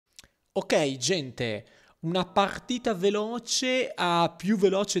Ok, gente, una partita veloce a più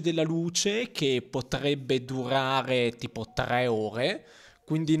veloce della luce che potrebbe durare tipo 3 ore,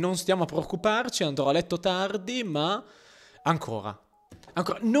 quindi non stiamo a preoccuparci, andrò a letto tardi, ma ancora.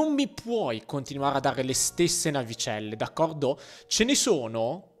 Ancora, non mi puoi continuare a dare le stesse navicelle, d'accordo? Ce ne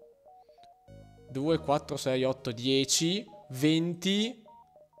sono 2, 4, 6, 8, 10, 20,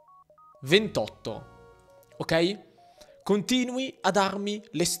 28. Ok? Continui a darmi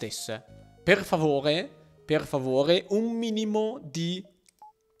le stesse. Per favore, un minimo di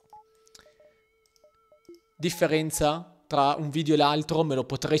differenza tra un video e l'altro me lo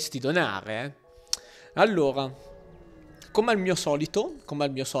potresti donare, eh? Allora, come al mio solito,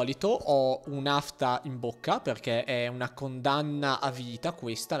 ho un'afta in bocca perché è una condanna a vita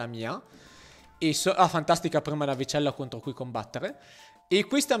questa, la mia. E fantastica prima navicella contro cui combattere. E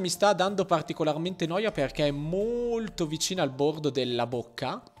questa mi sta dando particolarmente noia perché è molto vicina al bordo della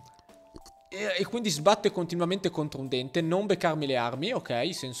bocca. E quindi sbatte continuamente contro un dente. Non beccarmi le armi, ok?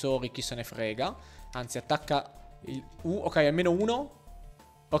 I sensori, chi se ne frega. Anzi, attacca il ok, almeno uno.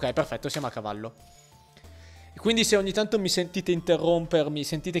 Ok, perfetto, siamo a cavallo. E quindi se ogni tanto mi sentite interrompermi,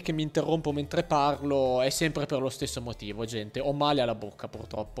 sentite che mi interrompo mentre parlo, è sempre per lo stesso motivo, gente. Ho male alla bocca,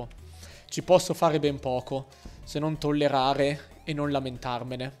 purtroppo. Ci posso fare ben poco, se non tollerare e non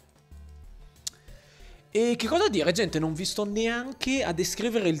lamentarmene. E che cosa dire, gente? Non vi sto neanche a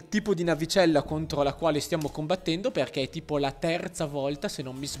descrivere il tipo di navicella contro la quale stiamo combattendo, perché è tipo la terza volta, se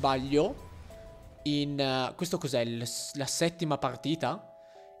non mi sbaglio, questo cos'è? La settima partita?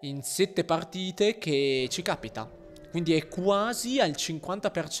 In 7 partite che ci capita. Quindi è quasi al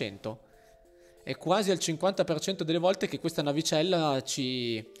 50%. È quasi al 50% delle volte che questa navicella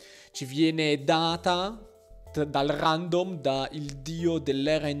ci viene data dal random, dal dio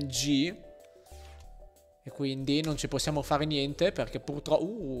dell'RNG. E quindi non ci possiamo fare niente perché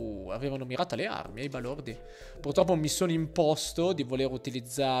purtroppo... avevano mirato le armi, i balordi. Purtroppo mi sono imposto di voler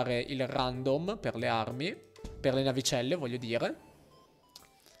utilizzare il random per le armi. Per le navicelle, voglio dire.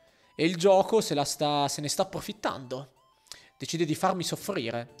 E il gioco se ne sta approfittando. Decide di farmi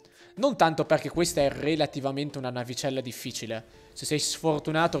soffrire. Non tanto perché questa è relativamente una navicella difficile. Se sei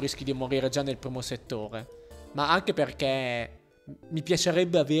sfortunato rischi di morire già nel primo settore. Ma anche perché mi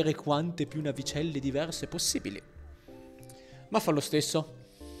piacerebbe avere quante più navicelle diverse possibili. Ma fa lo stesso.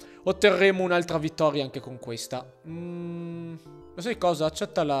 Otterremo un'altra vittoria anche con questa. Lo sai cosa?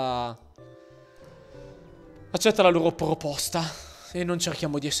 Accetta la loro proposta. E non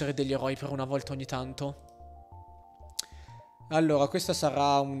cerchiamo di essere degli eroi per una volta ogni tanto. Allora, questa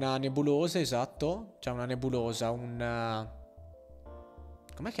sarà una nebulosa, esatto. Cioè una nebulosa, com'è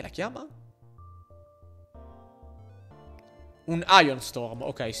che la chiama? Un Ion Storm,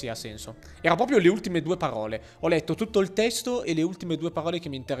 ok, sì, ha senso. Era proprio le ultime due parole. Ho letto tutto il testo e le ultime due parole che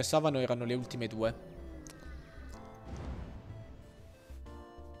mi interessavano erano le ultime due.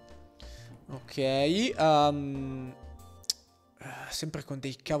 Ok, sempre con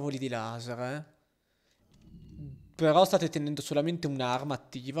dei cavoli di laser, eh. Però state tenendo solamente un'arma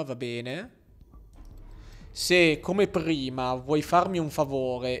attiva, va bene. Se, come prima, vuoi farmi un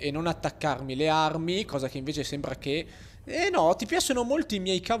favore e non attaccarmi le armi, cosa che invece sembra che... no, ti piacciono molto i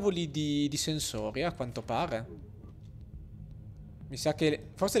miei cavoli di sensori, a quanto pare. Mi sa che...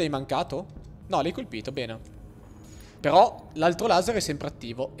 forse l'hai mancato? No, l'hai colpito, bene. Però l'altro laser è sempre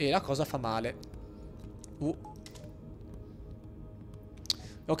attivo e la cosa fa male.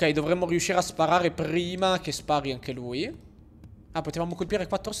 Ok, dovremmo riuscire a sparare prima che spari anche lui. Ah, potevamo colpire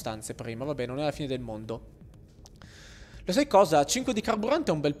 4 stanze prima, vabbè, non è la fine del mondo. Lo sai cosa? 5 di carburante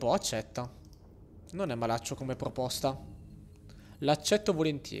è un bel po', accetta. Non è malaccio come proposta. L'accetto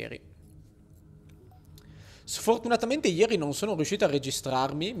volentieri. Sfortunatamente ieri non sono riuscito a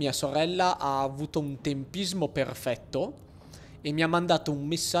registrarmi. Mia sorella ha avuto un tempismo perfetto e mi ha mandato un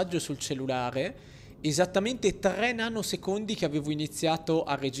messaggio sul cellulare esattamente 3 nanosecondi che avevo iniziato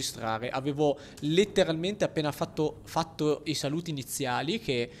a registrare. Avevo letteralmente appena fatto i saluti iniziali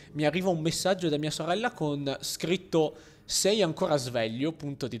che mi arriva un messaggio da mia sorella con scritto "sei ancora sveglio?"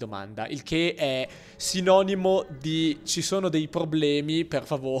 punto di domanda. Il che è sinonimo di "ci sono dei problemi, per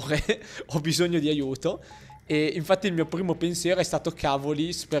favore, ho bisogno di aiuto". E infatti il mio primo pensiero è stato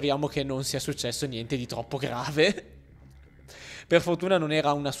 "cavoli, speriamo che non sia successo niente di troppo grave". Per fortuna non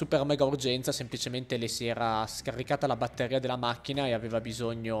era una super mega urgenza, semplicemente le si era scaricata la batteria della macchina e aveva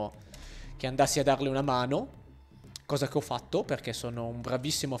bisogno che andassi a darle una mano. Cosa che ho fatto perché sono un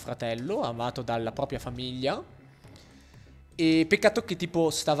bravissimo fratello, amato dalla propria famiglia. E peccato che tipo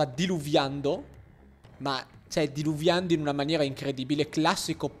stava diluviando, ma cioè diluviando in una maniera incredibile,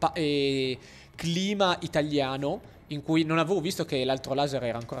 classico clima italiano. in cui non avevo visto che l'altro laser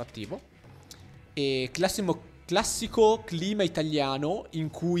era ancora attivo. E classico clima italiano in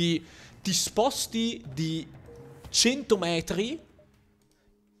cui ti sposti di 100 metri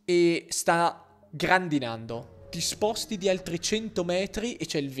e sta grandinando. Ti sposti di altri 100 metri e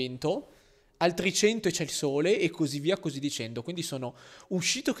c'è il vento, altri 100 e c'è il sole e così via così dicendo. Quindi sono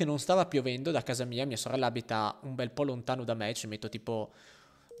uscito che non stava piovendo da casa mia. Mia sorella abita un bel po' lontano da me, ci metto tipo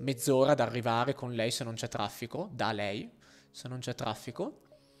mezz'ora ad arrivare con lei se non c'è traffico, da lei se non c'è traffico.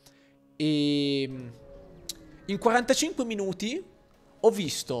 E in 45 minuti ho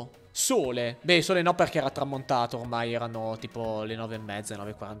visto sole. Beh, sole no, perché era tramontato, ormai erano tipo le 9:30,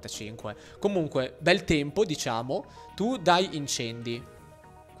 9:45. Comunque, bel tempo, diciamo. Tu dai incendi,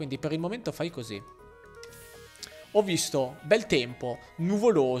 quindi per il momento fai così. Ho visto bel tempo,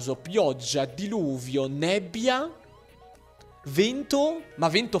 nuvoloso, pioggia, diluvio, nebbia, vento, ma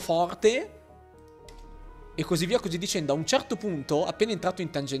vento forte e così via così dicendo. A un certo punto, appena entrato in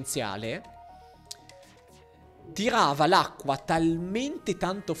tangenziale, tirava l'acqua talmente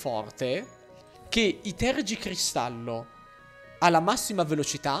tanto forte che i tergicristallo alla massima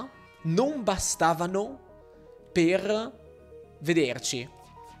velocità non bastavano per vederci.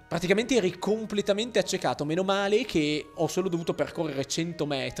 Praticamente eri completamente accecato. Meno male che ho solo dovuto percorrere 100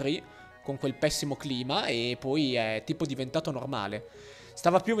 metri con quel pessimo clima e poi è tipo diventato normale.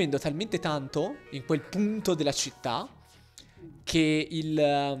 Stava piovendo talmente tanto in quel punto della città che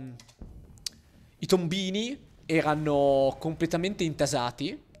i tombini erano completamente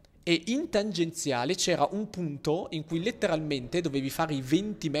intasati e in tangenziale c'era un punto in cui letteralmente dovevi fare i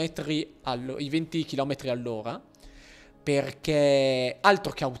 20 km all'ora, perché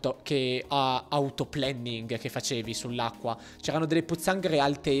altro che autoplanning che facevi sull'acqua. C'erano delle pozzanghere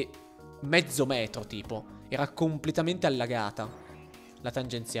alte mezzo metro tipo. Era completamente allagata la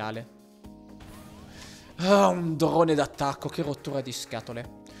tangenziale. Ah, un drone d'attacco, che rottura di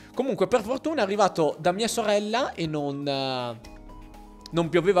scatole. Comunque, per fortuna è arrivato da mia sorella e non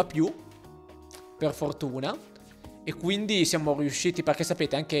pioveva più, per fortuna. E quindi siamo riusciti, perché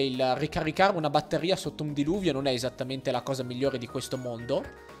sapete, anche il ricaricare una batteria sotto un diluvio non è esattamente la cosa migliore di questo mondo,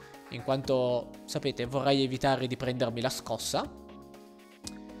 in quanto, sapete, vorrei evitare di prendermi la scossa.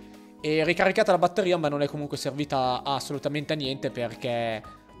 E ricaricata la batteria, ma non è comunque servita assolutamente a niente, perché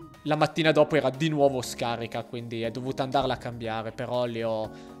la mattina dopo era di nuovo scarica, quindi è dovuta andarla a cambiare. Però le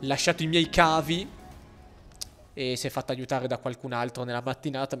ho lasciato i miei cavi e si è fatta aiutare da qualcun altro nella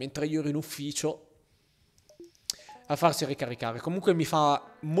mattinata mentre io ero in ufficio a farsi ricaricare. Comunque mi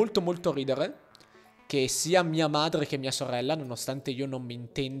fa molto molto ridere che sia mia madre che mia sorella, nonostante io non mi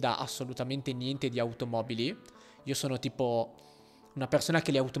intenda assolutamente niente di automobili, io sono tipo una persona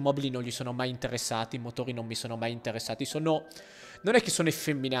che le automobili non gli sono mai interessati, i motori non mi sono mai interessati. Non è che sono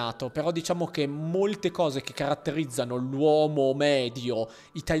effeminato, però diciamo che molte cose che caratterizzano l'uomo medio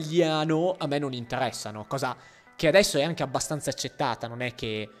italiano a me non interessano, cosa che adesso è anche abbastanza accettata. Non è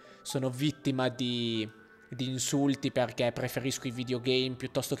che sono vittima di insulti perché preferisco i videogame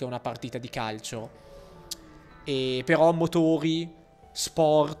piuttosto che una partita di calcio. E però motori,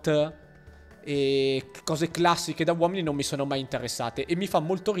 sport e cose classiche da uomini non mi sono mai interessate. E mi fa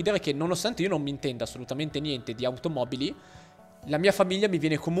molto ridere che, nonostante io non mi intenda assolutamente niente di automobili, la mia famiglia mi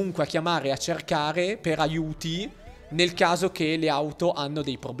viene comunque a chiamare, a cercare per aiuti nel caso che le auto hanno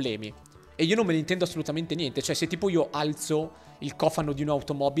dei problemi. E io non me ne intendo assolutamente niente. Cioè, se tipo io alzo il cofano di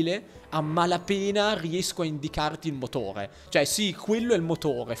un'automobile, a malapena riesco a indicarti il motore. Cioè, sì, quello è il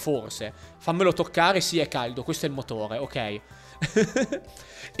motore, forse. Fammelo toccare, sì, è caldo, questo è il motore, ok.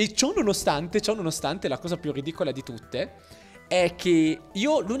 E ciò nonostante, la cosa più ridicola di tutte è che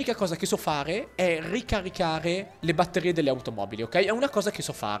io l'unica cosa che so fare è ricaricare le batterie delle automobili, ok? È una cosa che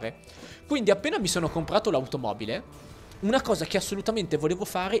so fare. Quindi appena mi sono comprato l'automobile, una cosa che assolutamente volevo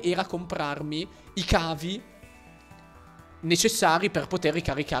fare era comprarmi i cavi necessari per poter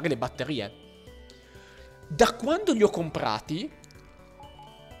ricaricare le batterie. Da quando li ho comprati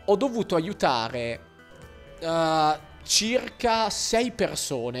ho dovuto aiutare circa 6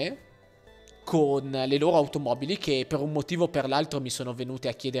 persone con le loro automobili che per un motivo o per l'altro mi sono venute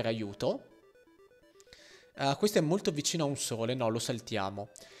a chiedere aiuto. Questo è molto vicino a un sole, no, lo saltiamo.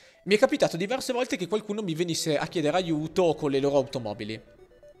 Mi è capitato diverse volte che qualcuno mi venisse a chiedere aiuto con le loro automobili.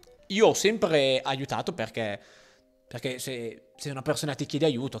 Io ho sempre aiutato perché se una persona ti chiede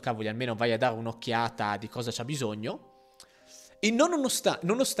aiuto, cavoli, almeno vai a dare un'occhiata di cosa c'ha bisogno. E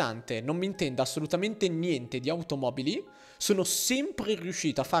nonostante non mi intenda assolutamente niente di automobili, sono sempre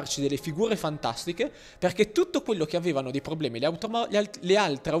riuscito a farci delle figure fantastiche, perché tutto quello che avevano dei problemi le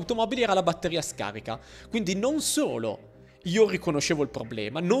altre automobili era la batteria scarica. Quindi non solo io riconoscevo il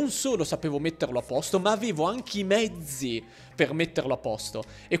problema, non solo sapevo metterlo a posto, ma avevo anche i mezzi per metterlo a posto.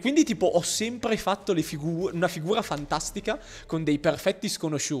 E quindi tipo ho sempre fatto una figura fantastica con dei perfetti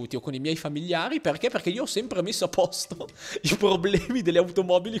sconosciuti o con i miei familiari. Perché? Perché io ho sempre messo a posto i problemi delle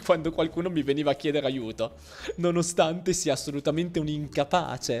automobili quando qualcuno mi veniva a chiedere aiuto, nonostante sia assolutamente un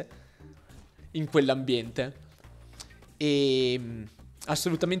incapace in quell'ambiente. E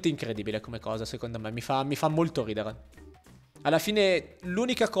assolutamente incredibile come cosa, secondo me, mi fa molto ridere. Alla fine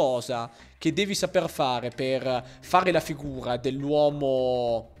l'unica cosa che devi saper fare per fare la figura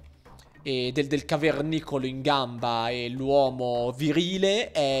dell'uomo e del cavernicolo in gamba e l'uomo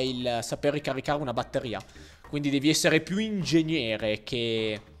virile è il saper ricaricare una batteria. Quindi devi essere più ingegnere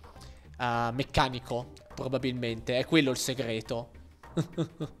che meccanico, probabilmente. È quello il segreto.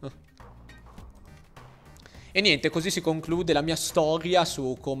 E niente, così si conclude la mia storia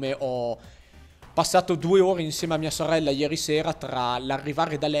su come ho passato 2 ore insieme a mia sorella ieri sera tra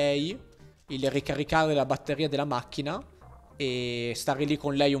l'arrivare da lei, il ricaricare la batteria della macchina e stare lì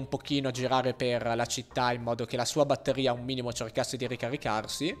con lei un pochino a girare per la città in modo che la sua batteria un minimo cercasse di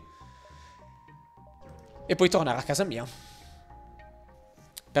ricaricarsi e poi tornare a casa mia.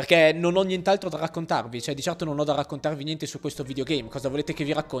 Perché non ho nient'altro da raccontarvi, cioè di certo non ho da raccontarvi niente su questo videogame. Cosa volete che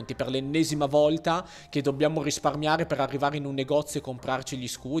vi racconti per l'ennesima volta che dobbiamo risparmiare per arrivare in un negozio e comprarci gli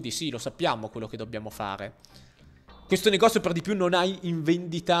scudi? Sì, lo sappiamo quello che dobbiamo fare. Questo negozio per di più non ha in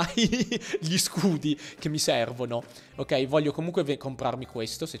vendita gli scudi che mi servono. Ok, voglio comunque comprarmi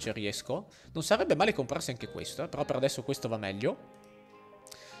questo se ci riesco. Non sarebbe male comprarsi anche questo, però per adesso questo va meglio.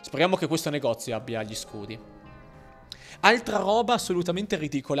 Speriamo che questo negozio abbia gli scudi. Altra roba assolutamente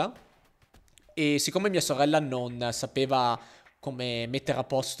ridicola. E siccome mia sorella non sapeva come mettere a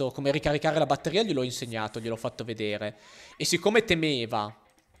posto, come ricaricare la batteria, gliel'ho insegnato, gliel'ho fatto vedere. E siccome temeva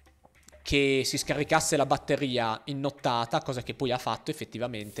che si scaricasse la batteria in nottata, cosa che poi ha fatto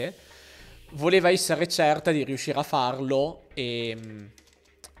effettivamente, voleva essere certa di riuscire a farlo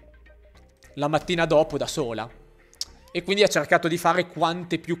la mattina dopo da sola. E quindi ha cercato di fare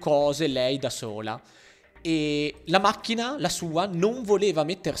quante più cose lei da sola. E la macchina, la sua, non voleva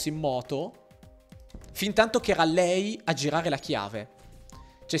mettersi in moto fin tanto che era lei a girare la chiave.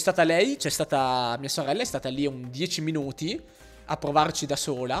 C'è stata lei, c'è stata mia sorella, è stata lì un 10 minuti a provarci da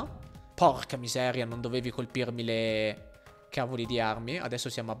sola. Porca miseria, non dovevi colpirmi le cavoli di armi. Adesso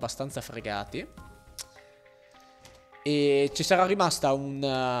siamo abbastanza fregati. E ci sarà rimasta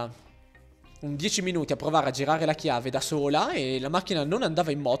un 10 minuti a provare a girare la chiave da sola e la macchina non andava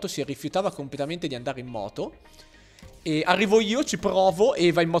in moto, si rifiutava completamente di andare in moto. E arrivo io, ci provo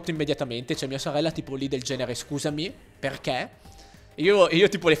e va in moto immediatamente. C'è mia sorella tipo lì del genere, scusami, perché? E io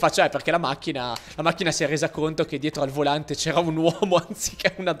tipo le faccio, perché la macchina si è resa conto che dietro al volante c'era un uomo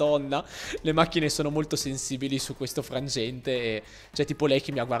anziché una donna. Le macchine sono molto sensibili su questo frangente e c'è tipo lei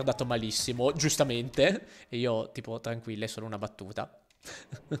che mi ha guardato malissimo, giustamente. E io tipo, tranquilla, è solo una battuta.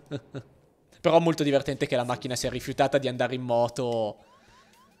 Però molto divertente che la macchina si è rifiutata di andare in moto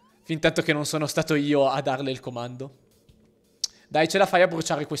fin tanto che non sono stato io a darle il comando. Dai, ce la fai a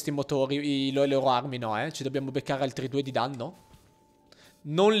bruciare questi motori, le loro armi, no, Ci dobbiamo beccare altri 2 di danno.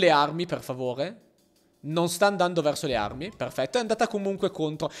 Non le armi, per favore. Non sta andando verso le armi, perfetto. È andata comunque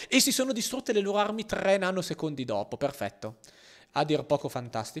contro. E si sono distrutte le loro armi 3 nanosecondi dopo, perfetto. A dir poco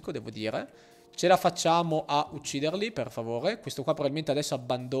fantastico, devo dire. Ce la facciamo a ucciderli, per favore. Questo qua probabilmente adesso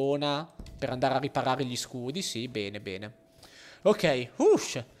abbandona per andare a riparare gli scudi. Sì, bene, bene. Ok,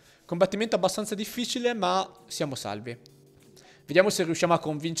 combattimento abbastanza difficile, ma siamo salvi. Vediamo se riusciamo a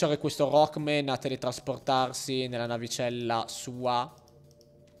convincere questo Rockman a teletrasportarsi nella navicella sua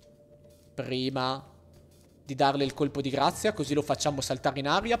prima di darle il colpo di grazia. Così lo facciamo saltare in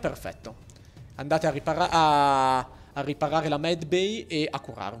aria, perfetto. Andate a riparare la medbay e a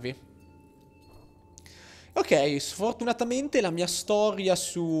curarvi. Ok, sfortunatamente la mia storia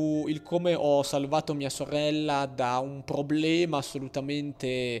su il come ho salvato mia sorella da un problema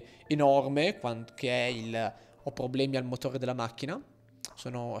assolutamente enorme, che è ho problemi al motore della macchina.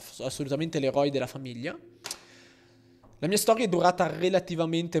 Sono assolutamente l'eroe della famiglia. La mia storia è durata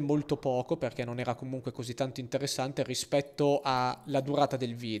relativamente molto poco, perché non era comunque così tanto interessante rispetto alla durata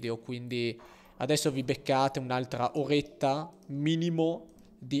del video, quindi adesso vi beccate un'altra oretta minimo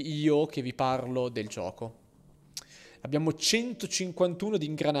di io che vi parlo del gioco. Abbiamo 151 di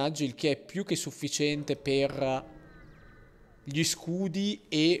ingranaggi, il che è più che sufficiente per gli scudi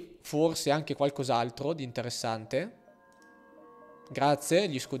e forse anche qualcos'altro di interessante. Grazie,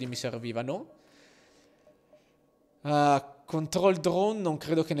 gli scudi mi servivano. Control drone non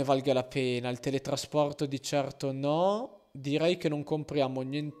credo che ne valga la pena. Il teletrasporto di certo no. Direi che non compriamo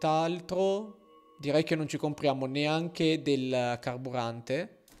nient'altro. Direi che non ci compriamo neanche del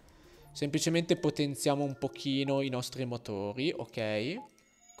carburante. Semplicemente potenziamo un pochino i nostri motori, ok?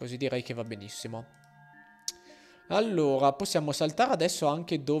 Così direi che va benissimo. Allora, possiamo saltare adesso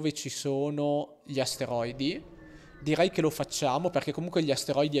anche dove ci sono gli asteroidi. Direi che lo facciamo perché comunque gli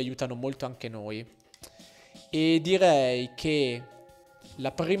asteroidi aiutano molto anche noi. E direi che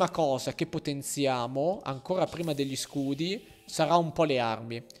la prima cosa che potenziamo, ancora prima degli scudi, sarà un po' le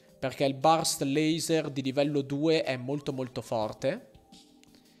armi. Perché il burst laser di livello 2 è molto molto forte.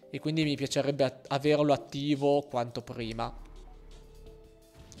 E quindi mi piacerebbe averlo attivo quanto prima.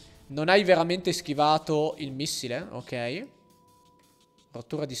 Non hai veramente schivato il missile, ok.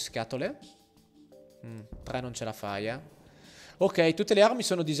 Rottura di scatole. 3 non ce la fai, eh. Ok, tutte le armi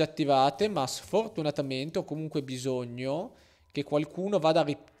sono disattivate, ma sfortunatamente ho comunque bisogno che qualcuno vada a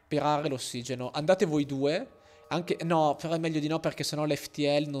riparare l'ossigeno. Andate voi due. Anche, no, però è meglio di no perché sennò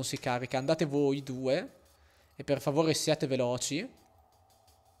l'FTL non si carica. Andate voi due. E per favore siate veloci.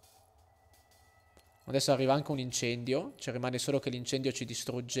 Adesso arriva anche un incendio. Ci rimane solo che l'incendio ci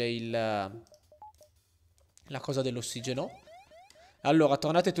distrugge la cosa dell'ossigeno. Allora,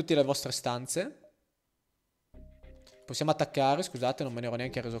 tornate tutti alle vostre stanze. Possiamo attaccare, scusate, non me ne ero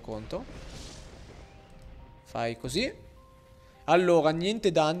neanche reso conto. Fai così. Allora,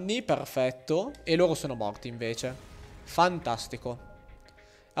 niente danni, perfetto. E loro sono morti invece. Fantastico.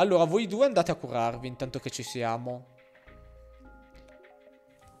 Allora, voi due andate a curarvi intanto che ci siamo.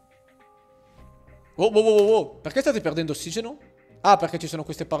 Oh, oh, oh, oh. Perché state perdendo ossigeno? Ah, perché ci sono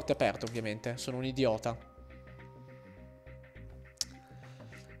queste porte aperte, ovviamente. Sono un idiota.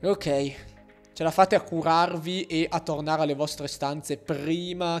 Ok. Ce la fate a curarvi e a tornare alle vostre stanze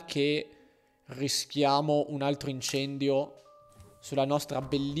prima che rischiamo un altro incendio sulla nostra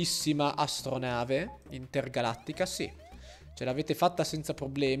bellissima astronave intergalattica. Sì, ce l'avete fatta senza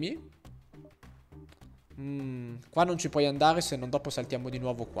problemi. Qua non ci puoi andare, se non dopo saltiamo di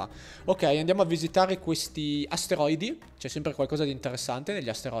nuovo qua. Ok, andiamo a visitare questi asteroidi. C'è sempre qualcosa di interessante negli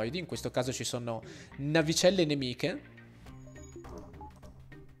asteroidi. In questo caso ci sono navicelle nemiche.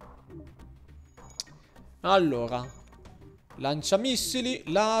 Allora, lanciamissili,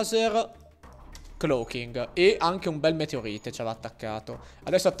 laser, cloaking e anche un bel meteorite ci aveva attaccato.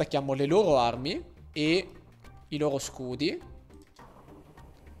 Adesso attacchiamo le loro armi e i loro scudi.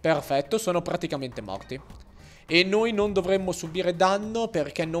 Perfetto, sono praticamente morti. E noi non dovremmo subire danno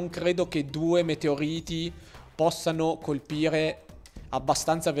perché non credo che 2 meteoriti possano colpire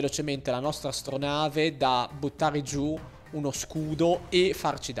abbastanza velocemente la nostra astronave da buttare giù uno scudo e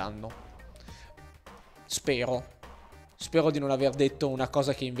farci danno. Spero. Spero di non aver detto una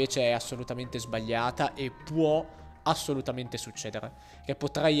cosa che invece è assolutamente sbagliata e può assolutamente succedere. Che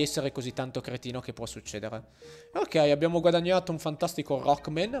potrei essere così tanto cretino che può succedere. Ok, abbiamo guadagnato un fantastico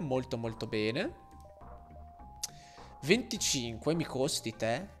Rockman, molto molto bene. 25 mi costi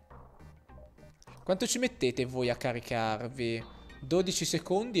te? Quanto ci mettete voi a caricarvi? 12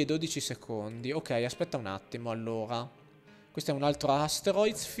 secondi e 12 secondi. Ok, aspetta un attimo allora. Questo è un altro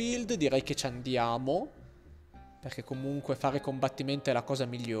Asteroids Field, direi che ci andiamo. Perché comunque fare combattimento è la cosa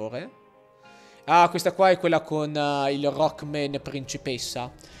migliore. Ah, questa qua è quella con il Rockman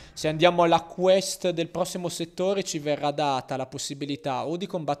principessa. Se andiamo alla quest del prossimo settore ci verrà data la possibilità o di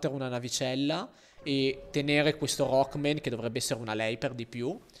combattere una navicella e tenere questo Rockman, che dovrebbe essere una lei per di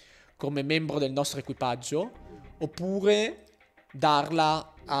più, come membro del nostro equipaggio, oppure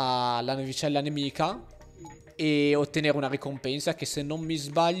darla alla navicella nemica e ottenere una ricompensa che, se non mi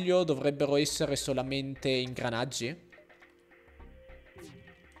sbaglio, dovrebbero essere solamente ingranaggi.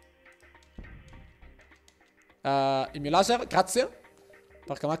 Il mio laser, grazie.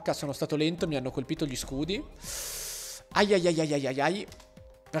 Porca macca, sono stato lento, mi hanno colpito gli scudi. Ai ai ai ai ai ai ai.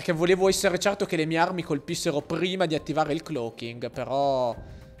 Perché volevo essere certo che le mie armi colpissero prima di attivare il cloaking, però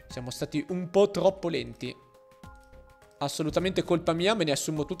siamo stati un po' troppo lenti. Assolutamente colpa mia, me ne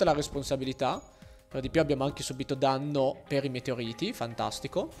assumo tutta la responsabilità. Per di più abbiamo anche subito danno per i meteoriti,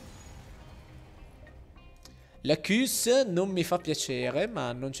 fantastico. La Cus non mi fa piacere,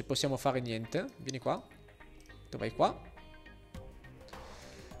 ma non ci possiamo fare niente. Vieni qua. Tu vai qua.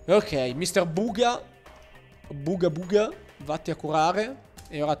 Ok, Mr. Buga. Buga Buga, vatti a curare.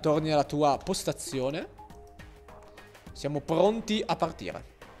 E ora torni alla tua postazione. Siamo pronti a partire.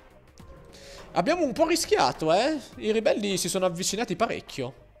 Abbiamo un po' rischiato, eh? I ribelli si sono avvicinati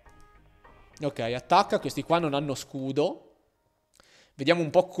parecchio. Ok, attacca, questi qua non hanno scudo. Vediamo un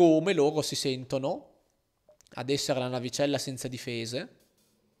po' come loro si sentono ad essere la navicella senza difese.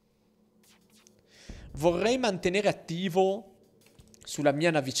 Vorrei mantenere attivo sulla mia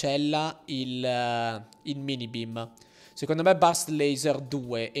navicella il mini beam. Secondo me Burst Laser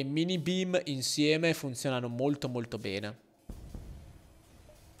 2 e Mini Beam insieme funzionano molto molto bene.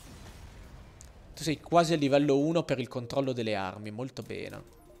 Tu sei quasi a livello 1 per il controllo delle armi, molto bene.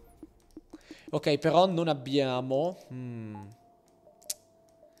 Ok, però non abbiamo... Non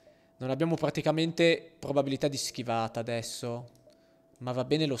abbiamo praticamente probabilità di schivata adesso. Ma va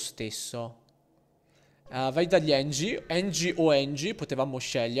bene lo stesso. Vai dagli Engi. Engi o Engi potevamo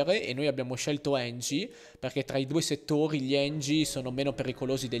scegliere. E noi abbiamo scelto Engi. Perché tra i due settori gli Engi sono meno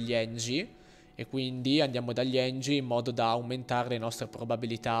pericolosi degli Engi. E quindi andiamo dagli Engi in modo da aumentare le nostre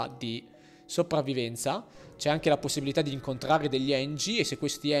probabilità di sopravvivenza. C'è anche la possibilità di incontrare degli Engi. E se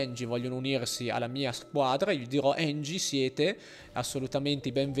questi Engi vogliono unirsi alla mia squadra, io gli dirò: Engi, siete assolutamente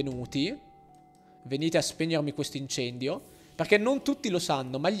i benvenuti. Venite a spegnermi questo incendio. Perché non tutti lo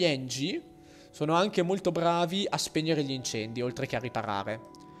sanno, ma gli Engi sono anche molto bravi a spegnere gli incendi, oltre che a riparare.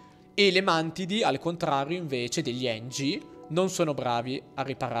 E le mantidi, al contrario, invece, degli Engi, non sono bravi a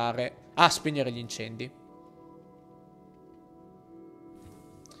riparare, a spegnere gli incendi.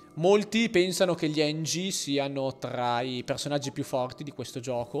 Molti pensano che gli Engi siano tra i personaggi più forti di questo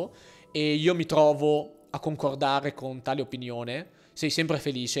gioco, e io mi trovo a concordare con tale opinione. Sei sempre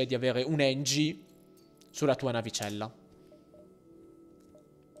felice di avere un Engi sulla tua navicella.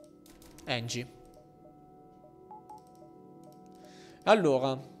 Engi.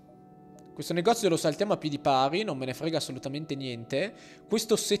 Allora, questo negozio lo saltiamo a piedi pari, non me ne frega assolutamente niente.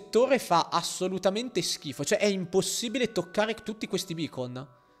 Questo settore fa assolutamente schifo, cioè è impossibile toccare tutti questi beacon.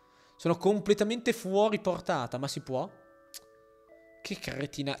 Sono completamente fuori portata, ma si può? Che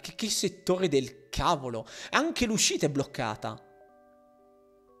cretina, che settore del cavolo. Anche l'uscita è bloccata.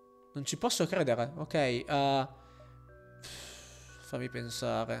 Non ci posso credere. Ok, fammi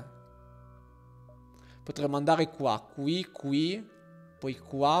pensare. Potremmo andare qua, qui, poi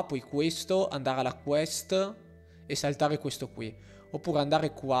qua, poi questo, andare alla quest e saltare questo qui. Oppure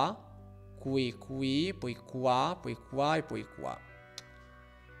andare qua, qui, poi qua e poi qua.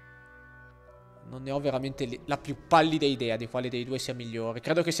 Non ne ho veramente la più pallida idea di quale dei due sia migliore.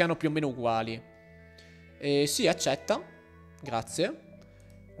 Credo che siano più o meno uguali. Sì, accetta. Grazie.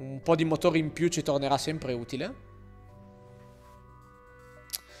 Un po' di motore in più ci tornerà sempre utile.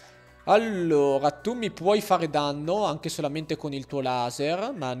 Allora, tu mi puoi fare danno anche solamente con il tuo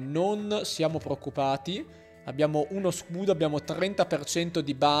laser, ma non siamo preoccupati. Abbiamo uno scudo, abbiamo 30%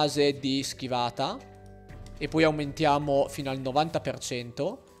 di base di schivata e poi aumentiamo fino al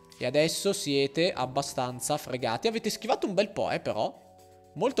 90%. E adesso siete abbastanza fregati. Avete schivato un bel po', però.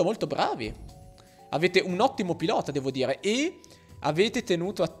 Molto molto bravi. Avete un ottimo pilota, devo dire. E avete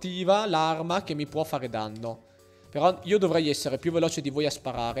tenuto attiva l'arma che mi può fare danno. Però io dovrei essere più veloce di voi a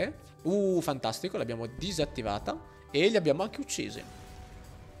sparare. Fantastico, l'abbiamo disattivata. E li abbiamo anche uccisi.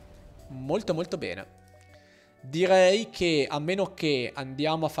 Molto molto bene. Direi che a meno che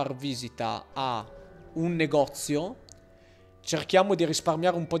andiamo a far visita a un negozio, cerchiamo di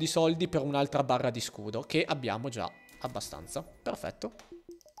risparmiare un po' di soldi per un'altra barra di scudo, che abbiamo già abbastanza. Perfetto.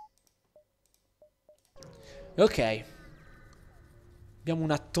 Ok. Abbiamo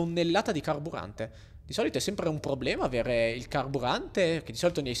una tonnellata di carburante. Di solito è sempre un problema avere il carburante, che di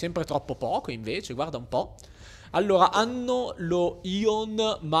solito ne hai sempre troppo poco, invece, guarda un po'. Allora, hanno lo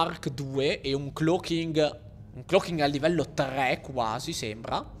Ion Mark II e un cloaking a livello 3 quasi,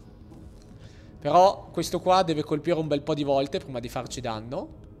 sembra. Però questo qua deve colpire un bel po' di volte prima di farci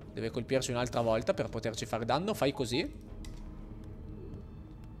danno. Deve colpirci un'altra volta per poterci fare danno. Fai così.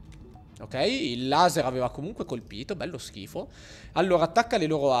 Ok, il laser aveva comunque colpito, bello schifo. Allora, attacca le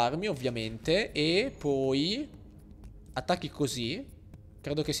loro armi, ovviamente, e poi attacchi così.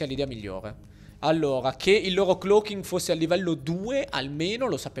 Credo che sia l'idea migliore. Allora, che il loro cloaking fosse a livello 2, almeno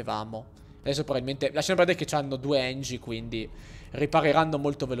lo sapevamo. Adesso probabilmente, lasciamo perdere che hanno 2 Engi, quindi ripareranno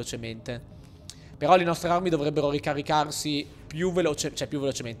molto velocemente. Però le nostre armi dovrebbero ricaricarsi più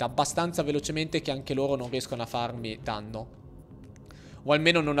velocemente, abbastanza velocemente che anche loro non riescono a farmi danno. O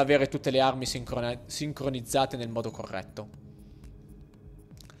almeno non avere tutte le armi sincronizzate nel modo corretto.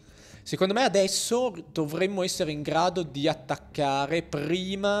 Secondo me adesso dovremmo essere in grado di attaccare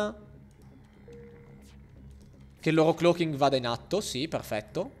prima che il loro cloaking vada in atto. Sì,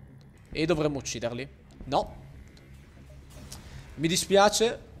 perfetto. E dovremmo ucciderli. No. Mi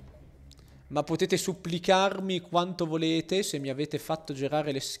dispiace, ma potete supplicarmi quanto volete. Se mi avete fatto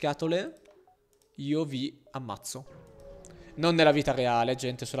girare le scatole, io vi ammazzo. Non nella vita reale,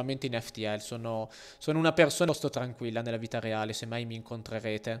 gente, solamente in FTL. Sono una persona molto tranquilla nella vita reale, se mai mi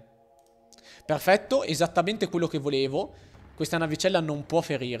incontrerete. Perfetto, esattamente quello che volevo. Questa navicella non può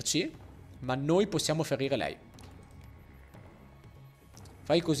ferirci, ma noi possiamo ferire lei.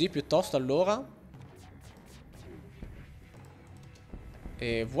 Fai così piuttosto, allora.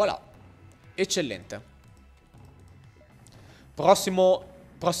 E voilà. Eccellente.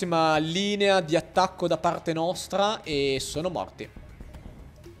 Prossima linea di attacco da parte nostra e sono morti.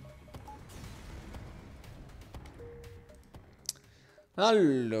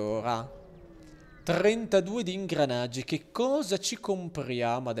 Allora, 32 di ingranaggi. Che cosa ci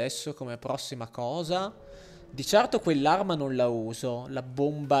compriamo adesso come prossima cosa? Di certo quell'arma non la uso. La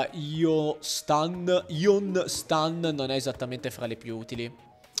bomba Ion Stun non è esattamente fra le più utili.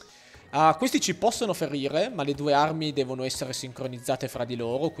 Questi ci possono ferire, ma le due armi devono essere sincronizzate fra di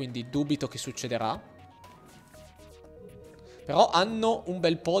loro, quindi dubito che succederà. Però hanno un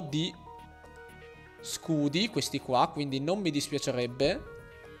bel po' di scudi questi qua, quindi non mi dispiacerebbe.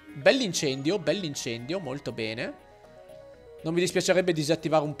 Bell'incendio, molto bene. Non mi dispiacerebbe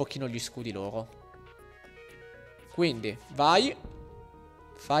disattivare un pochino gli scudi loro. Quindi, vai.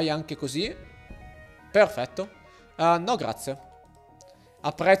 Fai anche così. Perfetto. No, grazie.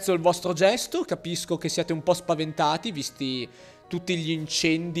 Apprezzo il vostro gesto, capisco che siete un po' spaventati, visti tutti gli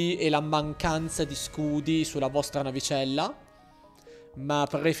incendi e la mancanza di scudi sulla vostra navicella. Ma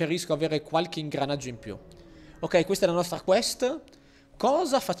preferisco avere qualche ingranaggio in più. Ok, questa è la nostra quest.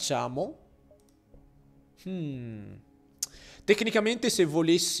 Cosa facciamo? Tecnicamente, se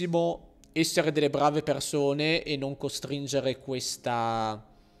volessimo essere delle brave persone e non costringere questa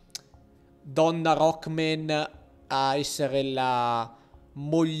donna Rockman a essere la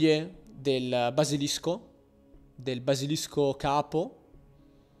moglie del basilisco capo,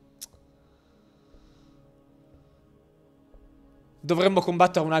 dovremmo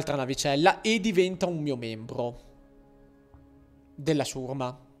combattere un'altra navicella e diventa un mio membro della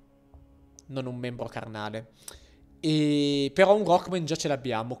ciurma, non un membro carnale. Però un Rockman già ce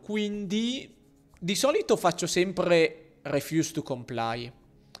l'abbiamo, quindi di solito faccio sempre refuse to comply.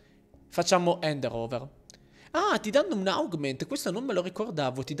 Facciamo hand over. Ah, ti danno un augment, questo non me lo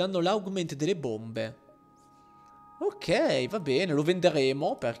ricordavo, ti danno l'augment delle bombe. Ok, va bene, lo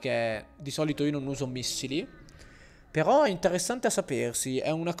venderemo perché di solito io non uso missili. Però è interessante a sapersi, è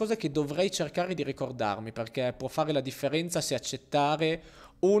una cosa che dovrei cercare di ricordarmi perché può fare la differenza se accettare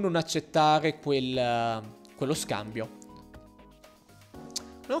o non accettare quello scambio.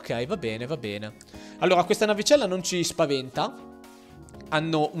 Ok, va bene, va bene. Allora, questa navicella non ci spaventa.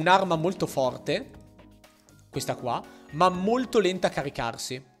 Hanno un'arma molto forte, questa qua, ma molto lenta a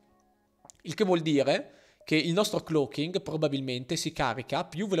caricarsi. Il che vuol dire che il nostro cloaking probabilmente si carica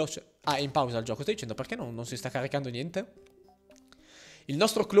più veloce. Ah, è in pausa il gioco, stai dicendo perché non si sta caricando niente? Il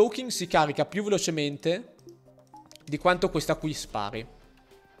nostro cloaking si carica più velocemente di quanto questa qui spari.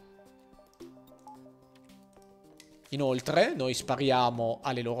 Inoltre, noi spariamo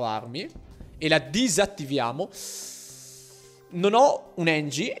alle loro armi e la disattiviamo. Non ho un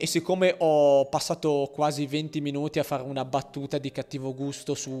Engie e siccome ho passato quasi 20 minuti a fare una battuta di cattivo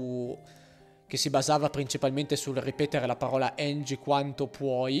gusto che si basava principalmente sul ripetere la parola Engie quanto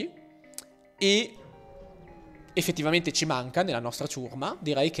puoi, e effettivamente ci manca nella nostra ciurma,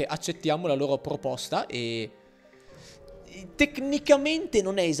 direi che accettiamo la loro proposta e tecnicamente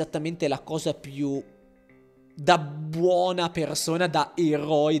non è esattamente la cosa più da buona persona, da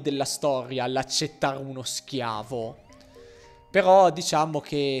eroi della storia, l'accettare uno schiavo. Però diciamo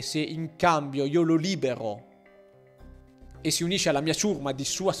che se in cambio io lo libero e si unisce alla mia ciurma di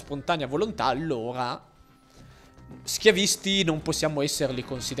sua spontanea volontà, allora schiavisti non possiamo esserli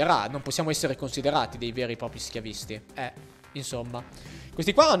considerati, non possiamo essere considerati dei veri e propri schiavisti. Insomma,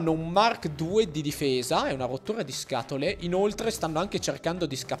 questi qua hanno un Mark II di difesa, è una rottura di scatole. Inoltre stanno anche cercando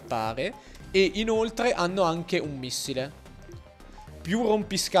di scappare e inoltre hanno anche un missile. Più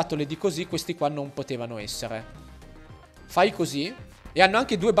rompiscatole di così questi qua non potevano essere. Fai così. E hanno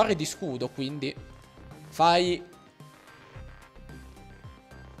anche 2 barre di scudo, quindi fai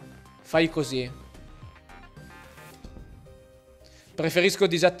così. Preferisco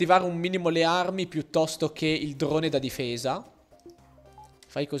disattivare un minimo le armi piuttosto che il drone da difesa.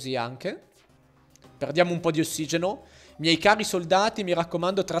 Fai così anche. Perdiamo un po' di ossigeno. Miei cari soldati, mi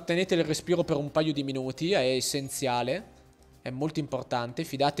raccomando, trattenete il respiro per un paio di minuti. È essenziale. È molto importante.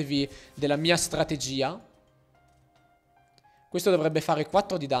 Fidatevi della mia strategia. Questo dovrebbe fare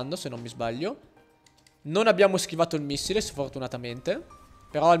 4 di danno, se non mi sbaglio. Non abbiamo schivato il missile, sfortunatamente.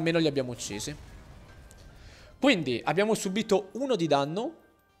 Però almeno li abbiamo uccisi. Quindi abbiamo subito 1 di danno.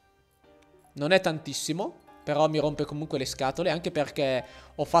 Non è tantissimo, però mi rompe comunque le scatole. Anche perché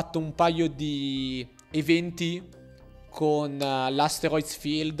ho fatto un paio di eventi con l'Asteroids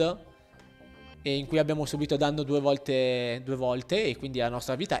Field, e in cui abbiamo subito danno 2 volte. E quindi la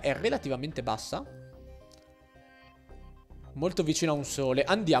nostra vita è relativamente bassa. Molto vicino a un sole.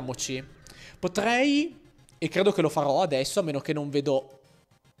 Andiamoci. Potrei, e credo che lo farò adesso, a meno che non vedo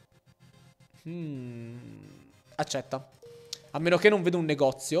Accetta. A meno che non vedo un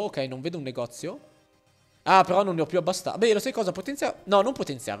negozio. Ok, non vedo un negozio. Ah, però non ne ho più abbastanza. Beh, lo sai cosa? Potenziare. No, non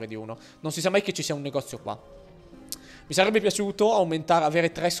potenziare di uno. Non si sa mai che ci sia un negozio qua. Mi sarebbe piaciuto aumentare,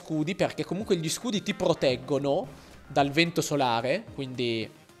 avere 3 scudi, perché comunque gli scudi ti proteggono dal vento solare. Quindi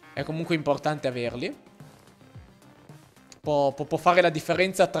è comunque importante averli. Può fare la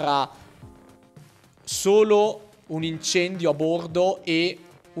differenza tra solo un incendio a bordo e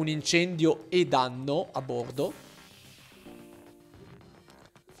un incendio e danno a bordo.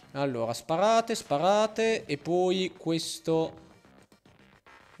 Allora, sparate, sparate. E poi questo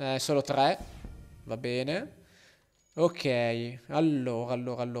solo 3. Va bene. Ok, allora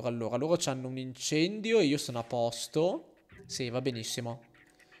loro hanno un incendio e io sono a posto. Sì, va benissimo.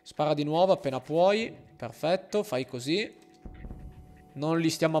 Spara di nuovo appena puoi. Perfetto, fai così. Non li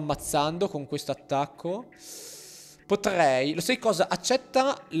stiamo ammazzando con questo attacco. Potrei... Lo sai cosa?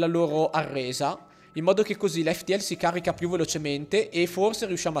 Accetta la loro arresa, in modo che così l'FTL si carica più velocemente e forse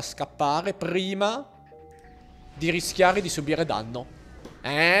riusciamo a scappare prima di rischiare di subire danno.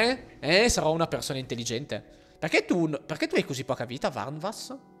 Sarò una persona intelligente. Perché tu hai così poca vita,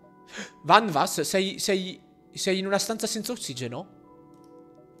 Vanvas? Vanvas, sei in una stanza senza ossigeno?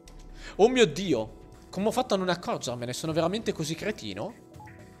 Oh mio Dio! Come ho fatto a non accorgermene? Sono veramente così cretino?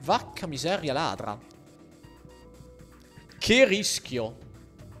 Vacca miseria ladra. Che rischio.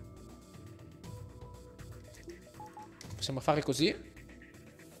 Possiamo fare così.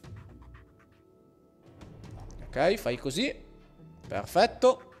 Ok, fai così.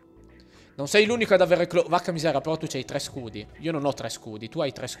 Perfetto. Non sei l'unico ad avere vacca miseria, però tu c'hai 3 scudi. Io non ho 3 scudi, tu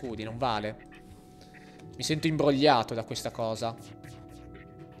hai 3 scudi, non vale. Mi sento imbrogliato da questa cosa.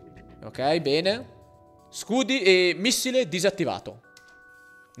 Ok, bene. Scudi e missile disattivato.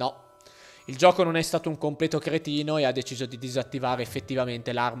 No. Il gioco non è stato un completo cretino e ha deciso di disattivare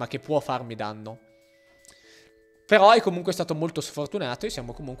effettivamente l'arma che può farmi danno. Però è comunque stato molto sfortunato e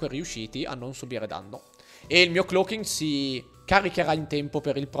siamo comunque riusciti a non subire danno. E il mio cloaking si caricherà in tempo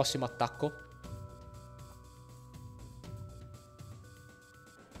per il prossimo attacco.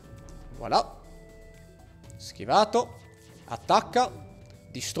 Voilà. Schivato. Attacca.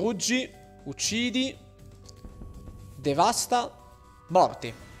 Distruggi. Uccidi. Devasta.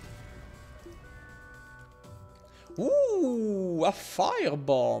 Morti. A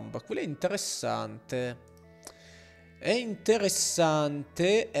firebomb. Quello è interessante. È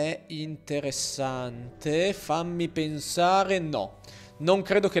interessante. È interessante. Fammi pensare. No, non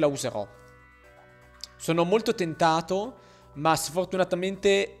credo che la userò. Sono molto tentato, ma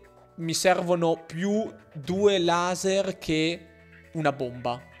sfortunatamente mi servono più 2 laser che una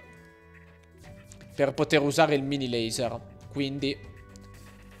bomba per poter usare il mini laser. Quindi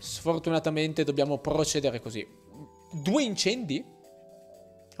sfortunatamente dobbiamo procedere così. 2 incendi?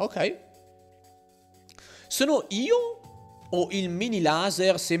 Ok. Sono io o il mini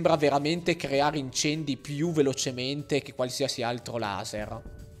laser sembra veramente creare incendi più velocemente che qualsiasi altro laser?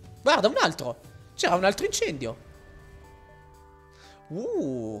 Guarda, un altro. C'era un altro incendio.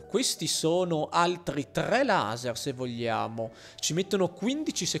 Questi sono altri 3 laser se vogliamo. Ci mettono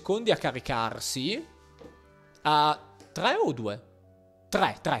 15 secondi a caricarsi. A 3 o 2?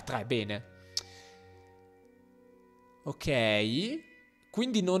 3, bene. Ok.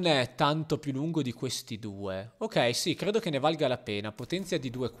 Quindi non è tanto più lungo di questi 2. Ok, sì, credo che ne valga la pena. Potenzia di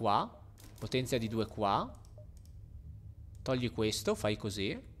 2 qua. Potenzia di 2 qua. Togli questo, fai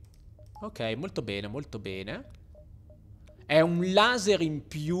così. Ok, molto bene, molto bene. È un laser in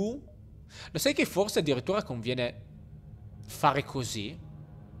più. Lo sai che forse addirittura conviene fare così?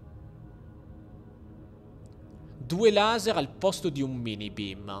 2 laser al posto di un mini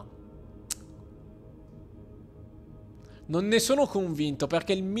beam. Non ne sono convinto,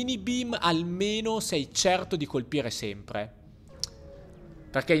 perché il mini beam almeno sei certo di colpire sempre.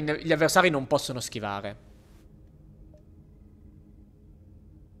 Perché gli avversari non possono schivare.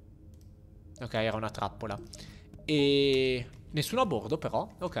 Ok, era una trappola. E... nessuno a bordo però.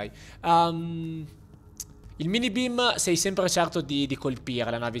 Ok. Il mini beam sei sempre certo di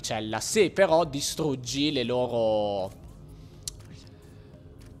colpire la navicella. Se però distruggi i loro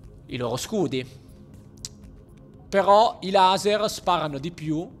scudi. Però i laser sparano di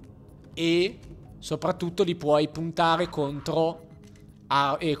più. E soprattutto li puoi puntare contro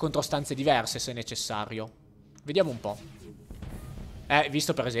stanze diverse se necessario. Vediamo un po'.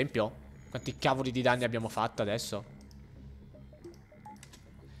 Visto per esempio quanti cavoli di danni abbiamo fatto adesso.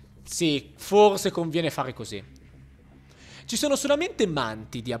 Sì, forse conviene fare così. Ci sono solamente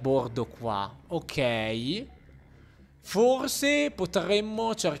mantidi a bordo qua. Ok. Forse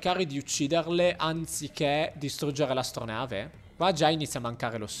potremmo cercare di ucciderle anziché distruggere l'astronave. Qua già inizia a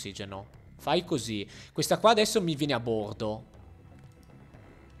mancare l'ossigeno. Fai così. Questa qua adesso mi viene a bordo.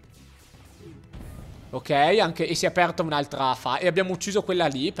 Ok, anche, e si è aperta un'altra e abbiamo ucciso quella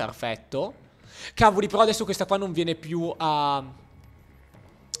lì, perfetto. Cavoli, però adesso questa qua non viene più ad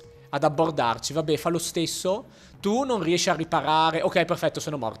abbordarci. Vabbè, fa lo stesso. Tu non riesci a riparare. Ok, perfetto,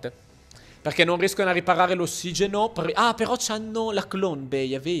 sono morte. Perché non riescono a riparare l'ossigeno. Ah, però c'hanno la clone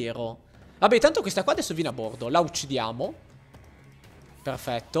bay, è vero. Vabbè, tanto questa qua adesso viene a bordo. La uccidiamo.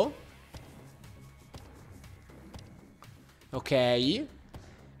 Perfetto. Ok.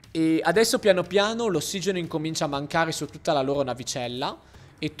 E adesso piano piano l'ossigeno incomincia a mancare su tutta la loro navicella.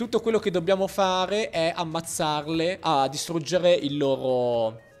 E tutto quello che dobbiamo fare è ammazzarle, distruggere il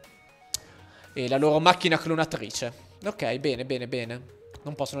loro... la loro macchina clonatrice. Ok, bene, bene, bene.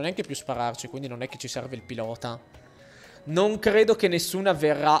 Non possono neanche più spararci, quindi non è che ci serve il pilota. Non credo che nessuna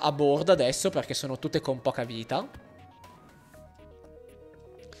verrà a bordo adesso, perché sono tutte con poca vita.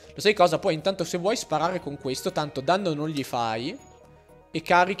 Lo sai cosa? Poi intanto se vuoi sparare con questo, tanto danno non gli fai. E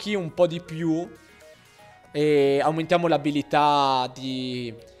carichi un po' di più. E aumentiamo l'abilità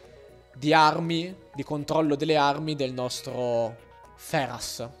di armi, di controllo delle armi del nostro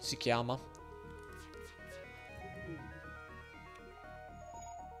Feras, si chiama.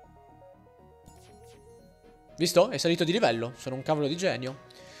 Visto? È salito di livello. Sono un cavolo di genio.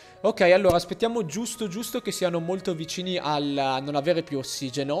 Ok, allora aspettiamo giusto che siano molto vicini al non avere più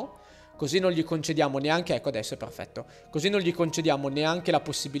ossigeno. Così non gli concediamo neanche... Ecco, adesso è perfetto. Così non gli concediamo neanche la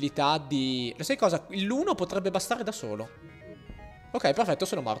possibilità di... Lo sai cosa? L'1 potrebbe bastare da solo. Ok, perfetto,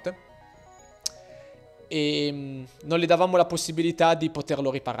 sono morte. E non le davamo la possibilità di poterlo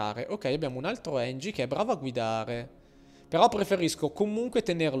riparare. Ok, abbiamo un altro Engie che è bravo a guidare. Però preferisco comunque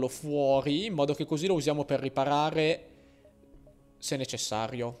tenerlo fuori, in modo che così lo usiamo per riparare se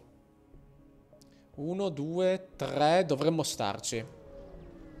necessario. 1, 2, 3, dovremmo starci.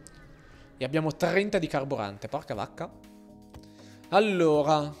 E abbiamo 30 di carburante, porca vacca.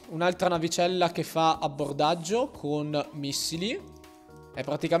 Allora, un'altra navicella che fa abbordaggio con missili. È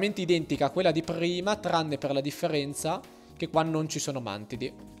praticamente identica a quella di prima, tranne per la differenza che qua non ci sono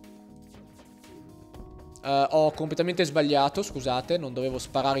mantidi. Ho completamente sbagliato, scusate, non dovevo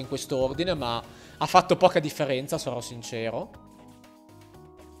sparare in questo ordine, ma ha fatto poca differenza, sarò sincero.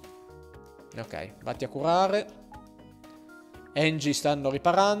 Ok, vatti a curare. Engie stanno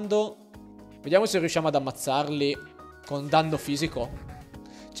riparando. Vediamo se riusciamo ad ammazzarli con danno fisico.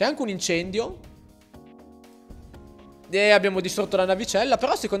 C'è anche un incendio. E abbiamo distrutto la navicella.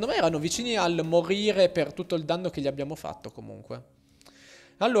 Però secondo me erano vicini al morire per tutto il danno che gli abbiamo fatto comunque.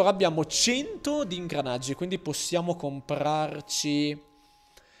 Allora abbiamo 100 di ingranaggi. Quindi possiamo comprarci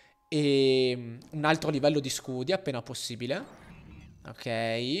un altro livello di scudi appena possibile.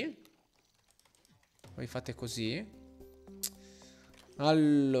 Ok. Voi fate così.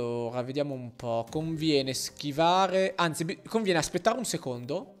 Allora, vediamo un po'. Conviene schivare... Anzi, conviene aspettare un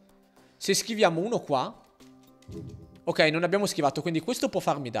secondo. Se schiviamo uno qua... Ok, non abbiamo schivato, quindi questo può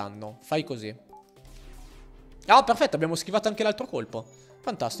farmi danno. Fai così. Ah, perfetto, abbiamo schivato anche l'altro colpo.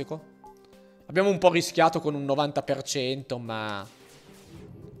 Fantastico. Abbiamo un po' rischiato con un 90%, ma...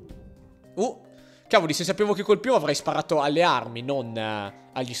 Cavoli, se sapevo che colpivo avrei sparato alle armi, non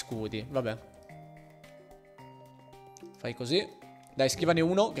agli scudi. Vabbè. Fai così. Dai, schivane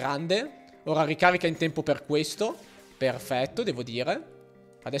uno, grande. Ora ricarica in tempo per questo. Perfetto, devo dire.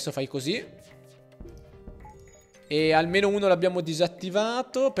 Adesso fai così. E almeno uno l'abbiamo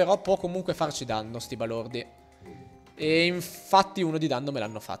disattivato. Però può comunque farci danno, sti balordi. E infatti uno di danno me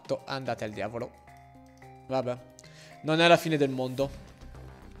l'hanno fatto. Andate al diavolo. Vabbè. Non è la fine del mondo.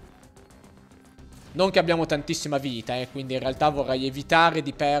 Non che abbiamo tantissima vita, quindi in realtà vorrei evitare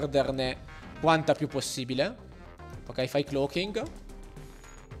di perderne quanta più possibile. Ok, fai cloaking.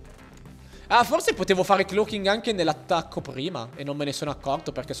 Ah, forse potevo fare cloaking anche nell'attacco prima e non me ne sono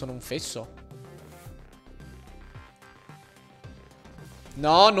accorto perché sono un fesso.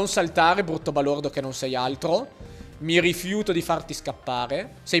 No, non saltare, brutto balordo che non sei altro. Mi rifiuto di farti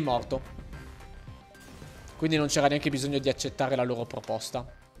scappare. Sei morto. Quindi non c'era neanche bisogno di accettare la loro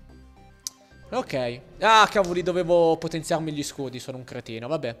proposta. Ok. Ah, cavoli, dovevo potenziarmi gli scudi, sono un cretino.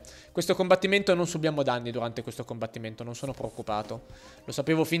 Vabbè, questo combattimento non subiamo danni durante questo combattimento, non sono preoccupato. Lo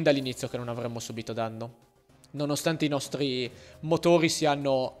sapevo fin dall'inizio che non avremmo subito danno, nonostante i nostri motori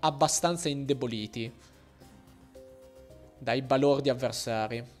siano abbastanza indeboliti dai balordi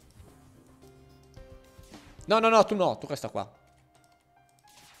avversari. No, tu resta qua.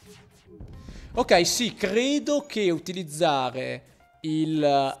 Ok, sì, credo che utilizzare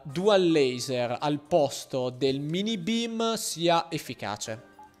il dual laser al posto del mini beam sia efficace,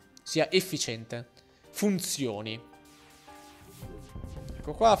 sia efficiente, funzioni.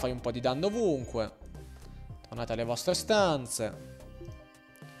 Ecco qua, fai un po' di danno ovunque. Tornate alle vostre stanze.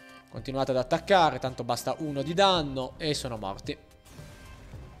 Continuate ad attaccare, tanto basta 1 di danno e sono morti.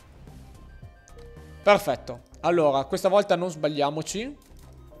 Perfetto. Allora, questa volta non sbagliamoci.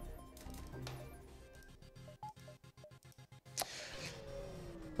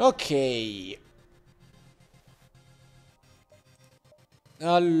 Ok.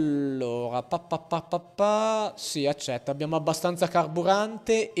 Allora, sì, accetta. Abbiamo abbastanza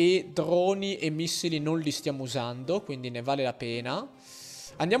carburante e droni e missili non li stiamo usando, quindi ne vale la pena.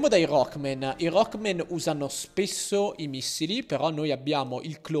 Andiamo dai Rockman. I Rockman usano spesso i missili, però noi abbiamo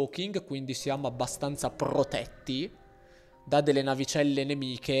il cloaking, quindi siamo abbastanza protetti da delle navicelle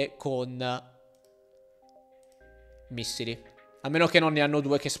nemiche con missili. A meno che non ne hanno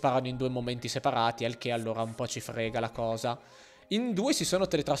due che sparano in due momenti separati, al che allora un po' ci frega la cosa. In due si sono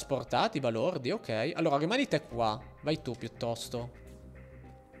teletrasportati, balordi, ok. Allora rimanete qua, vai tu piuttosto.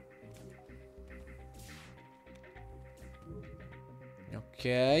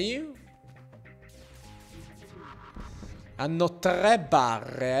 Ok. Hanno 3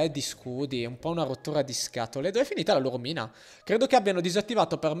 barre di scudi, un po' una rottura di scatole. Dove è finita la loro mina? Credo che abbiano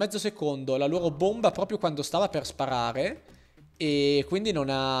disattivato per mezzo secondo la loro bomba proprio quando stava per sparare. E quindi non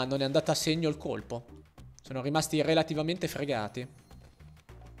è andata a segno il colpo. Sono rimasti relativamente fregati.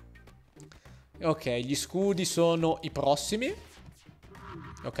 Ok, gli scudi sono i prossimi.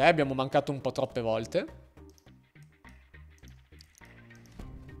 Ok, abbiamo mancato un po' troppe volte.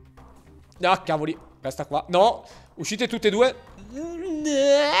 Ah, cavoli, resta qua. No, uscite tutte e due.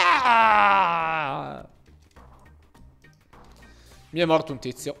 Mi è morto un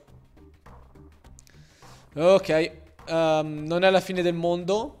tizio. Ok, non è la fine del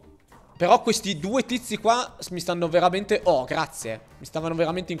mondo. Però questi due tizi qua mi stanno veramente... Oh, grazie. Mi stavano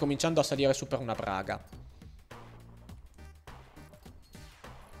veramente incominciando a salire su per una praga.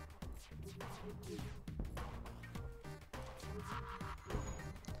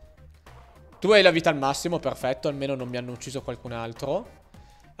 Tu hai la vita al massimo, perfetto. Almeno non mi hanno ucciso qualcun altro.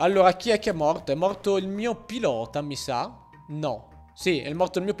 Allora, chi è che è morto? È morto il mio pilota, mi sa. No. Sì, è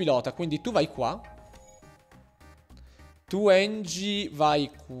morto il mio pilota, quindi tu vai qua. Tu, Angie, vai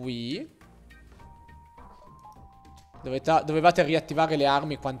qui. Dovevate riattivare le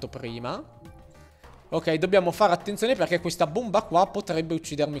armi quanto prima. Ok, dobbiamo fare attenzione perché questa bomba qua potrebbe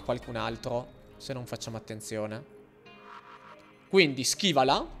uccidermi qualcun altro, se non facciamo attenzione. Quindi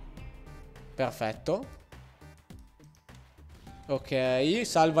schivala. Perfetto. Ok,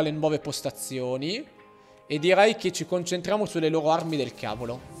 salva le nuove postazioni. E direi che ci concentriamo sulle loro armi del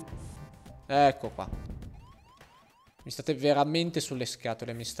cavolo. Ecco qua. Mi state veramente sulle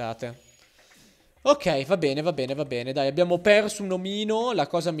scatole, mi state. Ok, va bene, va bene, va bene. Dai, abbiamo perso un omino. La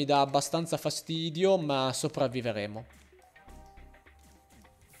cosa mi dà abbastanza fastidio, ma sopravviveremo.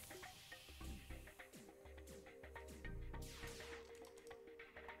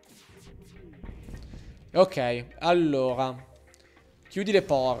 Ok, allora. Chiudi le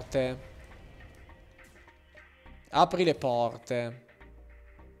porte. Apri le porte.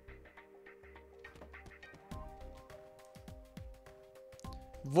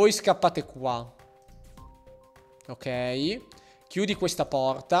 Voi scappate qua. Ok. Chiudi questa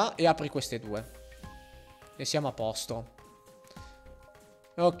porta e apri queste due. E siamo a posto.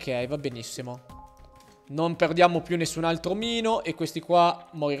 Ok, va benissimo. Non perdiamo più nessun altro mino e questi qua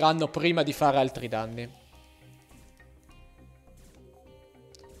moriranno prima di fare altri danni.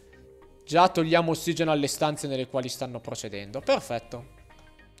 Già togliamo ossigeno alle stanze nelle quali stanno procedendo. Perfetto.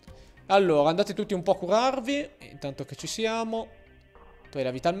 Allora, andate tutti un po' a curarvi. Intanto che ci siamo. Tu hai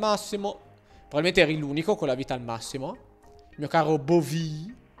la vita al massimo. Probabilmente eri l'unico con la vita al massimo. Mio caro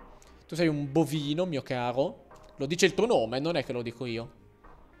Bovi. Tu sei un bovino, mio caro. Lo dice il tuo nome, non è che lo dico io.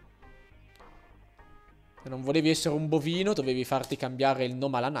 Se non volevi essere un bovino, dovevi farti cambiare il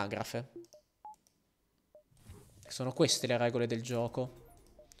nome all'anagrafe. Sono queste le regole del gioco.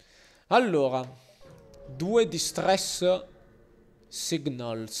 Allora, 2 distress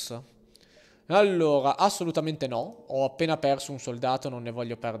signals. Allora, assolutamente no. Ho appena perso un soldato, non ne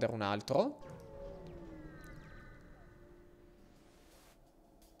voglio perdere un altro.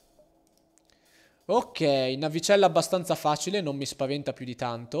 Ok, navicella abbastanza facile, non mi spaventa più di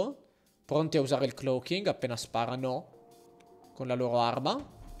tanto. Pronti a usare il cloaking appena sparano con la loro arma.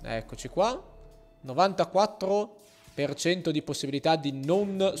 Eccoci qua. 94% di possibilità di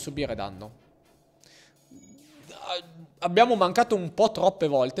non subire danno. Abbiamo mancato un po' troppe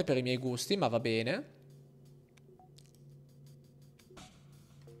volte per i miei gusti, ma va bene.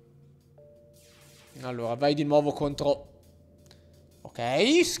 Allora, vai di nuovo contro...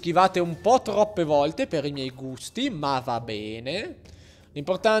 Ok, schivate un po' troppe volte per i miei gusti, ma va bene.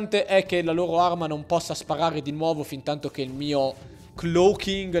 L'importante è che la loro arma non possa sparare di nuovo fin tanto che il mio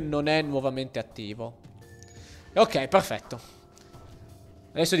cloaking non è nuovamente attivo. Ok, perfetto.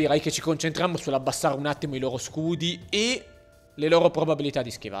 Adesso direi che ci concentriamo sull'abbassare un attimo i loro scudi e le loro probabilità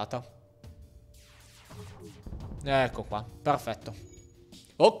di schivata. Ecco qua, perfetto.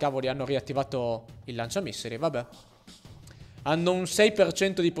 Oh, cavoli, hanno riattivato il lanciamissili, vabbè. Hanno un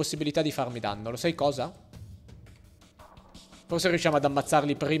 6% di possibilità di farmi danno, lo sai cosa? Forse riusciamo ad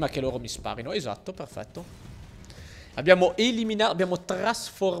ammazzarli prima che loro mi sparino. Esatto, perfetto. Abbiamo eliminato, abbiamo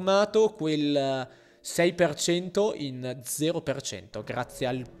trasformato quel 6% in 0% grazie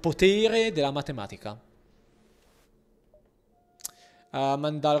al potere della matematica.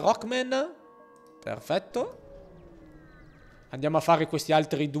 Manda il Rockman. Perfetto. Andiamo a fare questi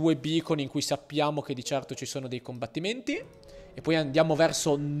altri 2 beacon in cui sappiamo che di certo ci sono dei combattimenti. E poi andiamo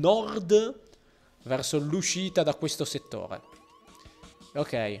verso nord, verso l'uscita da questo settore.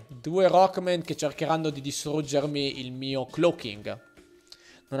 Ok, 2 Rockman che cercheranno di distruggermi il mio cloaking.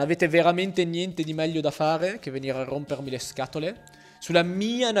 Non avete veramente niente di meglio da fare che venire a rompermi le scatole sulla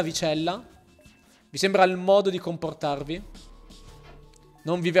mia navicella? Vi sembra il modo di comportarvi?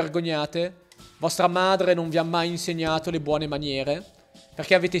 Non vi vergognate? Vostra madre non vi ha mai insegnato le buone maniere?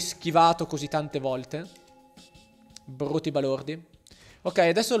 Perché avete schivato così tante volte? Brutti balordi. Ok,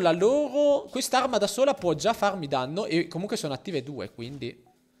 adesso la loro... Quest'arma da sola può già farmi danno. E comunque sono attive 2, quindi...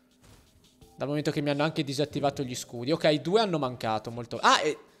 Dal momento che mi hanno anche disattivato gli scudi. Ok, 2 hanno mancato, molto... Ah,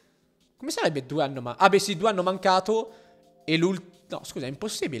 e... Come sarebbe 2 hanno mancato? Ah, beh sì, 2 hanno mancato. E l'ultimo... No, scusa, è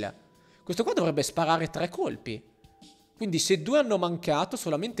impossibile. Questo qua dovrebbe sparare 3 colpi. Quindi se 2 hanno mancato,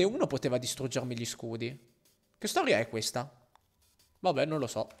 solamente uno poteva distruggermi gli scudi. Che storia è questa? Vabbè, non lo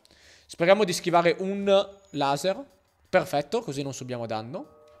so. Speriamo di schivare un laser. Perfetto, così non subiamo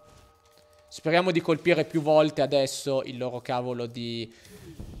danno. Speriamo di colpire più volte adesso il loro cavolo di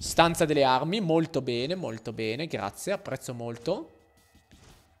stanza delle armi. Molto bene, grazie, apprezzo molto.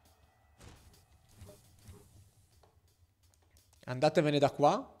 Andatevene da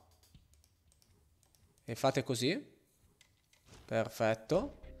qua. E fate così.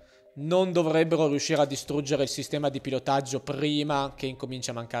 Perfetto. Non dovrebbero riuscire a distruggere il sistema di pilotaggio prima che incominci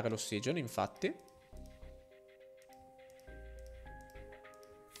a mancare l'ossigeno, infatti.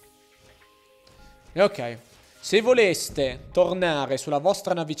 E ok. Se voleste tornare sulla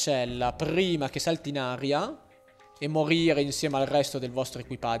vostra navicella prima che salti in aria e morire insieme al resto del vostro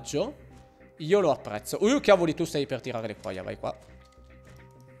equipaggio, io lo apprezzo. Cavoli, tu stai per tirare le cuoia, vai qua.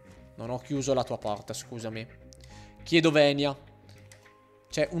 Non ho chiuso la tua porta, scusami. Chiedo venia.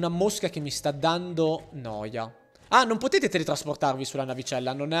 C'è una mosca che mi sta dando noia. Ah, non potete teletrasportarvi sulla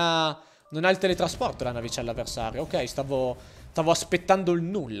navicella. Non ha il teletrasporto la navicella avversaria. Ok, stavo aspettando il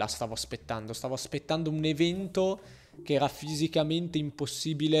nulla. Stavo aspettando un evento che era fisicamente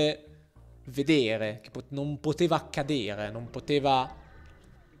impossibile vedere. Che non poteva accadere. Non poteva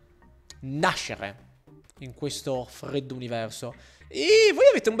nascere in questo freddo universo. E voi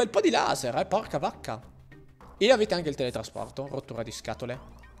avete un bel po' di laser, porca vacca. E avete anche il teletrasporto, rottura di scatole.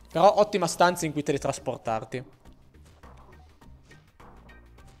 Però ottima stanza in cui teletrasportarti.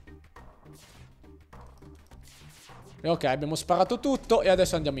 E ok, abbiamo sparato tutto e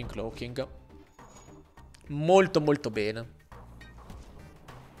adesso andiamo in cloaking. Molto molto bene.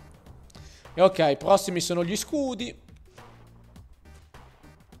 E ok, prossimi sono gli scudi.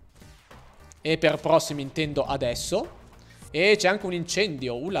 E per prossimi intendo adesso. E c'è anche un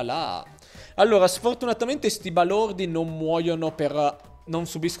incendio, ulala. Allora, sfortunatamente sti balordi non muoiono non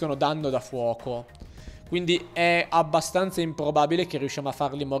subiscono danno da fuoco. Quindi è abbastanza improbabile che riusciamo a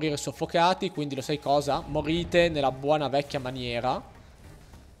farli morire soffocati. Quindi lo sai cosa? Morite nella buona vecchia maniera.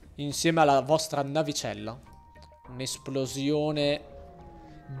 Insieme alla vostra navicella. Un'esplosione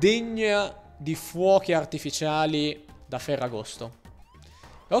degna di fuochi artificiali da Ferragosto.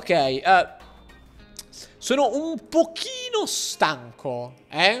 Ok, sono un pochino stanco,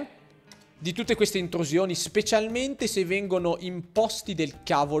 di tutte queste intrusioni, specialmente se vengono in posti del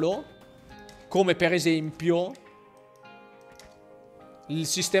cavolo, come per esempio il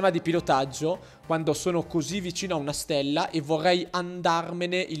sistema di pilotaggio, quando sono così vicino a una stella e vorrei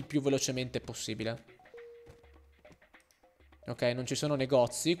andarmene il più velocemente possibile. Ok, non ci sono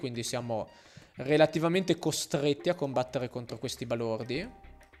negozi, quindi siamo relativamente costretti a combattere contro questi balordi.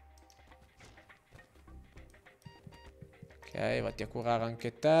 Ok, vatti a curare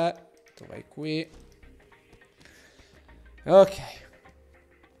anche te. Tu vai qui. Ok.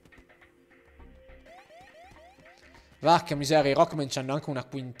 Vacca miseria, i Rockman hanno anche una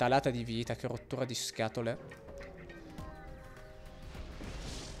quintalata di vita. Che rottura di scatole.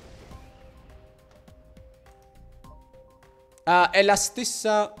 Ah, è la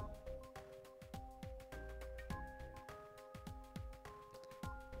stessa...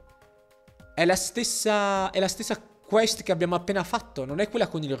 È la stessa quest che abbiamo appena fatto. Non è quella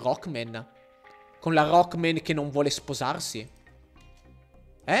con il Rockman. Con la Rockman che non vuole sposarsi.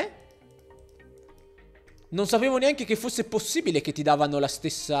 Eh? Non sapevo neanche che fosse possibile che ti davano la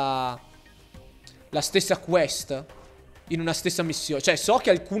stessa quest in una stessa missione. Cioè, so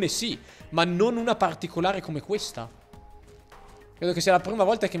che alcune sì, ma non una particolare come questa. Credo che sia la prima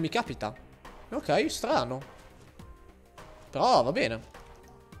volta che mi capita. Ok, strano. Però va bene.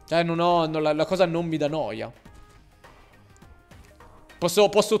 Cioè, la cosa non mi dà noia. Posso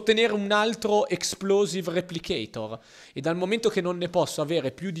ottenere un altro Explosive Replicator. E dal momento che non ne posso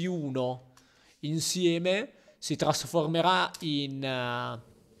avere più di uno insieme, si trasformerà in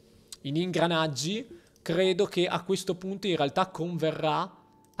ingranaggi. Credo che a questo punto in realtà converrà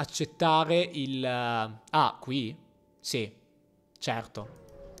accettare il... Ah, qui? Sì, certo.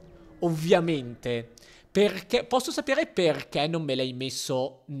 Ovviamente. Perché... Posso sapere perché non me l'hai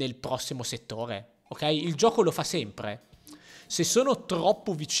messo nel prossimo settore? Ok? Il gioco lo fa sempre. Se sono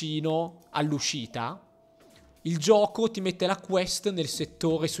troppo vicino all'uscita, il gioco ti mette la quest nel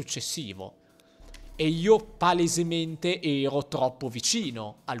settore successivo. E io palesemente ero troppo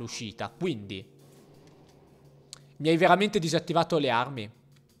vicino all'uscita, quindi mi hai veramente disattivato le armi.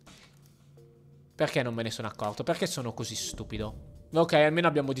 Perché non me ne sono accorto? Perché sono così stupido? Ok, almeno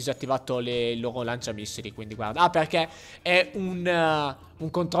abbiamo disattivato le loro lanciamissili, quindi guarda. Ah, perché è un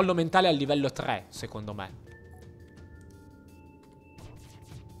controllo mentale al livello 3, secondo me.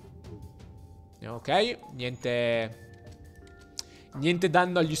 Ok, niente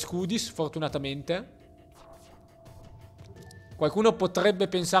danno agli scudi, sfortunatamente. Qualcuno potrebbe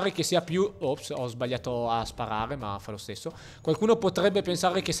pensare che sia più... Ops, ho sbagliato a sparare, ma fa lo stesso. Qualcuno potrebbe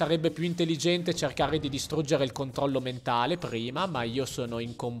pensare che sarebbe più intelligente cercare di distruggere il controllo mentale prima, ma io sono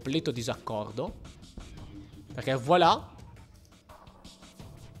in completo disaccordo. Perché voilà,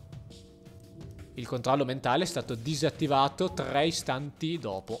 il controllo mentale è stato disattivato 3 istanti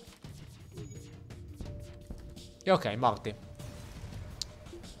dopo. E ok, morti.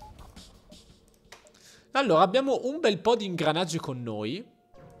 Allora, abbiamo un bel po' di ingranaggi con noi.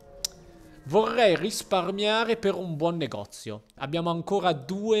 Vorrei risparmiare per un buon negozio. Abbiamo ancora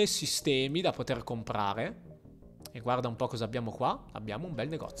 2 sistemi da poter comprare. E guarda un po' cosa abbiamo qua. Abbiamo un bel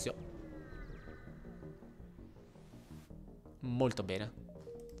negozio. Molto bene.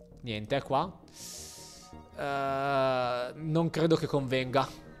 Niente, è qua. Non credo che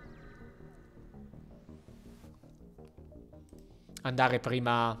convenga andare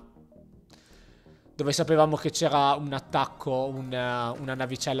prima dove sapevamo che c'era un attacco, una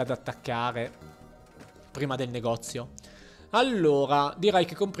navicella da attaccare prima del negozio. Allora, direi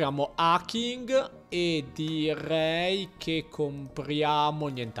che compriamo hacking e direi che compriamo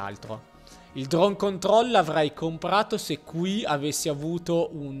nient'altro. Il drone control l'avrei comprato se qui avessi avuto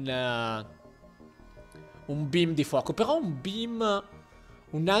un beam di fuoco. Però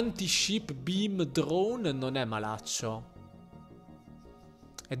un anti-ship beam drone non è malaccio.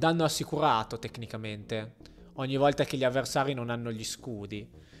 È danno assicurato tecnicamente ogni volta che gli avversari non hanno gli scudi.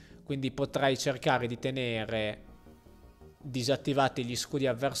 Quindi potrei cercare di tenere disattivati gli scudi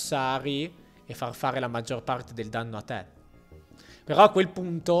avversari e far fare la maggior parte del danno a te. Però a quel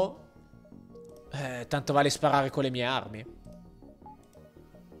punto tanto vale sparare con le mie armi.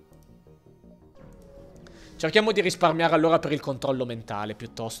 Cerchiamo di risparmiare allora per il controllo mentale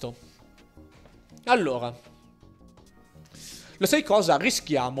piuttosto. Allora, lo sai cosa?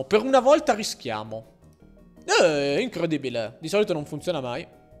 Rischiamo. Per una volta rischiamo. Incredibile. Di solito non funziona mai.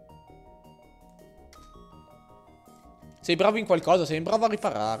 Sei bravo in qualcosa? Sei bravo a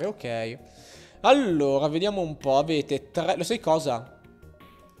riparare, ok. Allora, vediamo un po'. Avete 3... Lo sai cosa?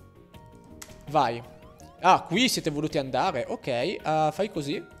 Vai. Ah, qui siete voluti andare. Ok, fai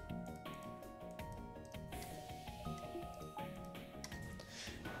così.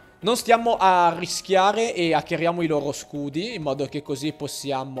 Non stiamo a rischiare e hackeriamo i loro scudi, in modo che così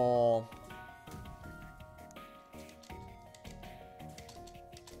possiamo...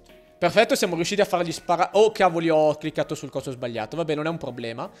 Perfetto, siamo riusciti a fargli sparare... Oh, cavoli, ho cliccato sul coso sbagliato. Vabbè, non è un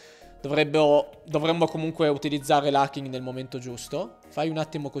problema. Dovremmo comunque utilizzare l'hacking nel momento giusto. Fai un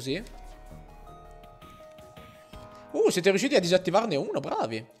attimo così. Siete riusciti a disattivarne uno,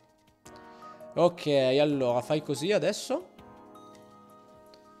 bravi. Ok, allora, fai così adesso.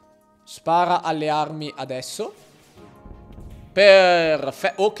 Spara alle armi adesso.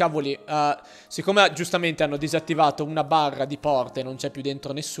 Perfetto. Oh, cavoli. Siccome giustamente hanno disattivato una barra di porte e non c'è più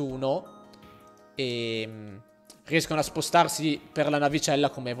dentro nessuno, e riescono a spostarsi per la navicella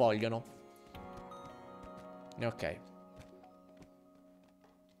come vogliono. Ok.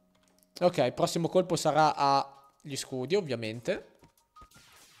 Ok, prossimo colpo sarà agli scudi, ovviamente.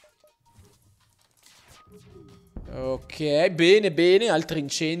 Ok, bene, bene, altri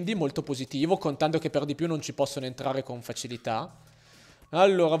incendi, molto positivo, contando che per di più non ci possono entrare con facilità.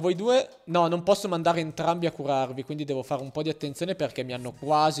 Allora, voi due... No, non posso mandare entrambi a curarvi, quindi devo fare un po' di attenzione perché mi hanno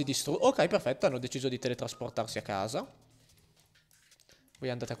quasi distrutto. Ok, perfetto, hanno deciso di teletrasportarsi a casa. Voi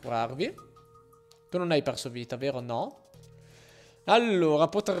andate a curarvi. Tu non hai perso vita, vero? No. Allora,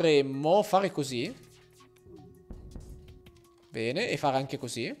 potremmo fare così. Bene, e fare anche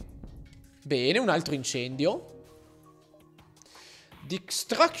così. Bene, un altro incendio.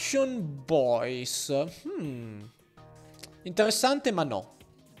 Destruction Boys. Interessante, ma no.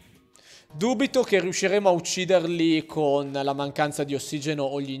 Dubito che riusciremo a ucciderli con la mancanza di ossigeno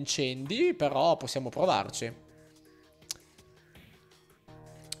o gli incendi, però possiamo provarci.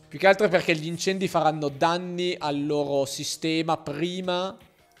 Più che altro perché gli incendi faranno danni al loro sistema prima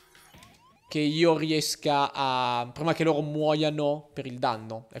che io riesca a... prima che loro muoiano per il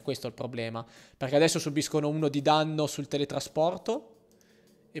danno. È questo il problema. Perché adesso subiscono 1 di danno sul teletrasporto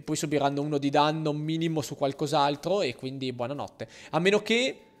e poi subiranno 1 di danno minimo su qualcos'altro e quindi buonanotte. A meno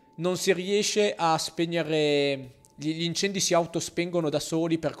che non si riesce a spegnere... Gli incendi si autospengono da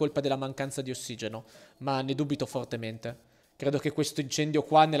soli per colpa della mancanza di ossigeno, ma ne dubito fortemente. Credo che questo incendio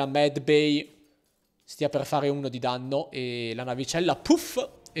qua nella Mad Bay stia per fare 1 di danno e la navicella, puff,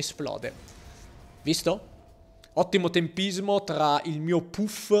 esplode. Visto? Ottimo tempismo tra il mio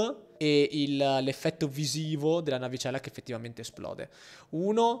puff e l'effetto visivo della navicella che effettivamente esplode.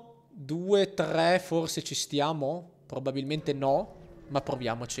 1, 2, 3, forse ci stiamo? Probabilmente no, ma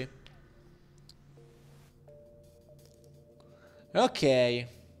proviamoci. Ok.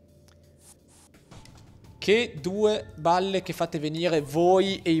 Che 2 balle che fate venire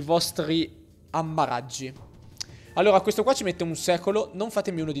voi e i vostri ammaraggi. Allora, questo qua ci mette un secolo. Non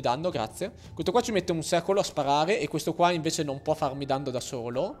fatemi 1 di danno, grazie. Questo qua ci mette un secolo a sparare e questo qua invece non può farmi danno da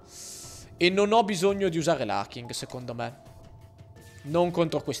solo. E non ho bisogno di usare l'hacking, secondo me. Non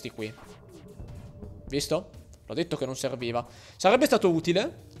contro questi qui. Visto? L'ho detto che non serviva. Sarebbe stato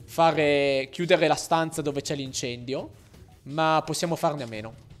utile chiudere la stanza dove c'è l'incendio, ma possiamo farne a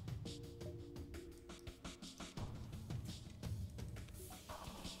meno.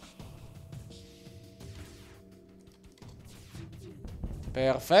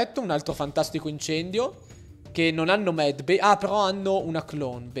 Perfetto, un altro fantastico incendio. Che non hanno Mad Bay. Ah, però hanno una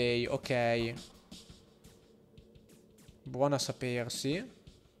Clone Bay, ok. Buona a sapersi.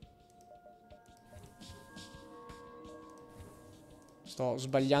 Sto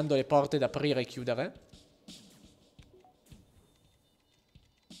sbagliando le porte da aprire e chiudere.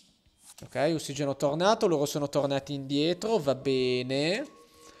 Ok, ossigeno tornato. Loro sono tornati indietro, va bene.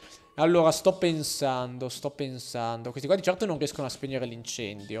 Allora, sto pensando. Questi qua di certo non riescono a spegnere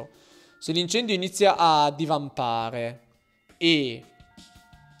l'incendio. Se l'incendio inizia a divampare e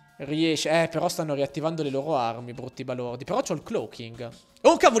riesce... però stanno riattivando le loro armi, brutti balordi. Però c'ho il cloaking.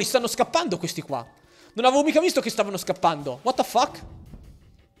 Oh, cavoli, stanno scappando questi qua. Non avevo mica visto che stavano scappando. What the fuck?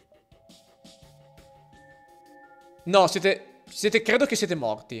 No, credo che siete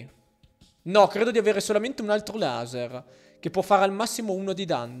morti. No, credo di avere solamente un altro laser che può fare al massimo 1 di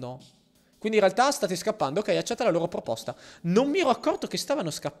danno. Quindi in realtà state scappando. Ok, accetta la loro proposta. Non mi ero accorto che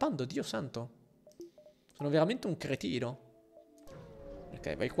stavano scappando, Dio santo. Sono veramente un cretino.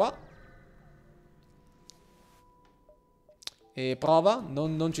 Ok, vai qua. E prova,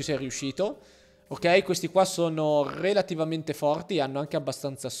 non ci sei riuscito. Ok, questi qua sono relativamente forti e hanno anche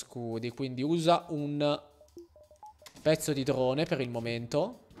abbastanza scudi. Quindi usa un pezzo di drone per il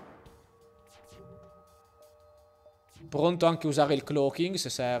momento. Pronto anche a usare il cloaking se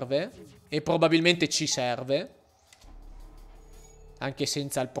serve. E probabilmente ci serve. Anche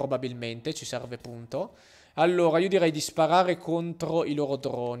senza il probabilmente ci serve, punto. Allora io direi di sparare contro i loro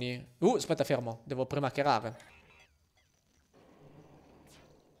droni. Aspetta, fermo, devo prima hackerare.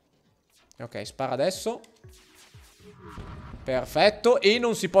 Ok, spara adesso. Perfetto. E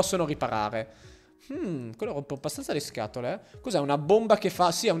non si possono riparare. Quello rompe abbastanza le scatole. Cos'è? Una bomba che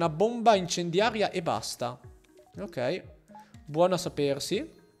fa... Sì, è una bomba incendiaria e basta. Ok. Buono a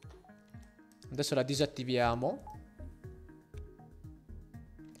sapersi. Adesso la disattiviamo.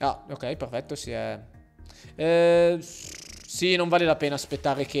 Ah, ok, perfetto, si è... sì, non vale la pena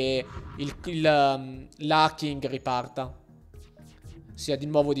aspettare che l'hacking riparta. Sia di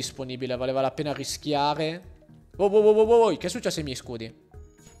nuovo disponibile. Valeva la pena rischiare. Che è successo ai miei scudi?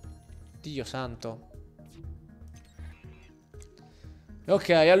 Dio santo. Ok,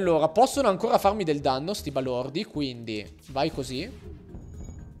 allora, possono ancora farmi del danno sti balordi, quindi vai così.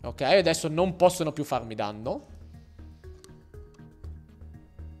 Ok, adesso non possono più farmi danno.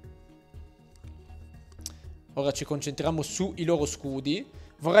 Ora ci concentriamo sui loro scudi.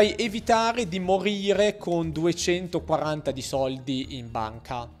 Vorrei evitare di morire con 240 di soldi in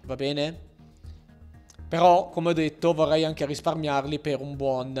banca, va bene? Però, come ho detto, vorrei anche risparmiarli per un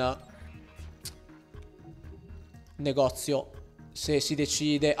buon negozio, se si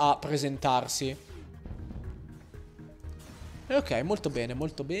decide a presentarsi. Ok, molto bene,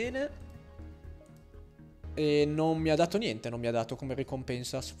 molto bene. E non mi ha dato niente, non mi ha dato come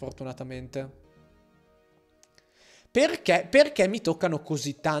ricompensa, sfortunatamente. Perché mi toccano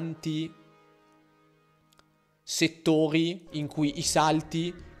così tanti settori in cui i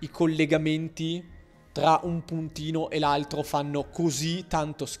salti, i collegamenti tra un puntino e l'altro fanno così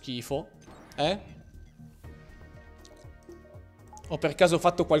tanto schifo? Ho per caso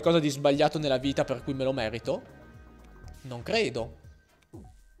fatto qualcosa di sbagliato nella vita per cui me lo merito? Non credo.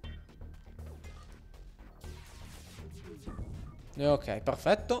 Ok,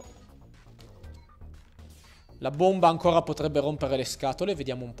 perfetto. La bomba ancora potrebbe rompere le scatole,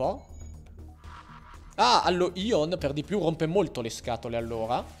 vediamo un po'. Ah, Ion per di più rompe molto le scatole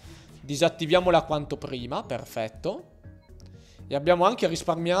allora. Disattiviamola quanto prima, perfetto. E abbiamo anche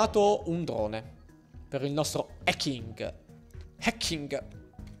risparmiato un drone per il nostro hacking. Hacking.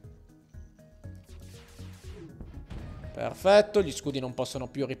 Perfetto, gli scudi non possono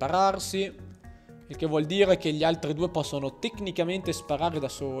più ripararsi. Il che vuol dire che gli altri due possono tecnicamente sparare da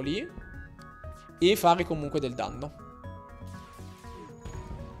soli e fare comunque del danno.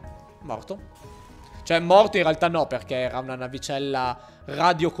 Morto. Cioè morto in realtà no, perché era una navicella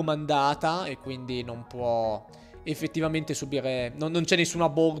radiocomandata e quindi non può effettivamente subire... Non c'è nessuno a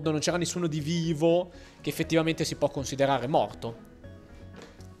bordo, non c'era nessuno di vivo che effettivamente si può considerare morto.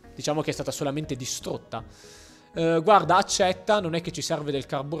 Diciamo che è stata solamente distrutta. Guarda, accetta, non è che ci serve del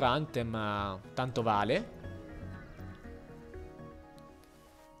carburante, ma tanto vale.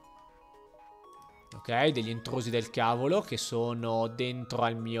 Ok, degli intrusi del cavolo che sono dentro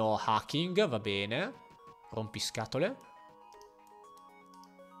al mio hacking, va bene. Rompiscatole.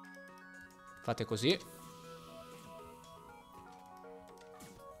 Fate così.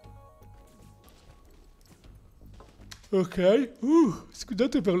 Ok.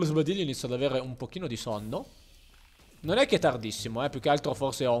 Scusate per lo sbadiglio, inizio ad avere un pochino di sonno. Non è che è tardissimo, più che altro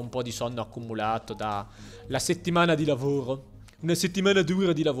forse ho un po' di sonno accumulato da la settimana di lavoro. Una settimana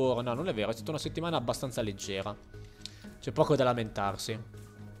dura di lavoro. No, non è vero, è stata una settimana abbastanza leggera. C'è poco da lamentarsi.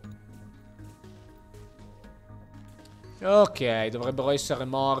 Ok, dovrebbero essere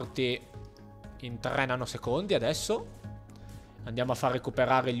morti in 3 nanosecondi adesso. Andiamo a far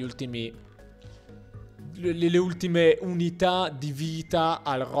recuperare gli ultimi... le ultime unità di vita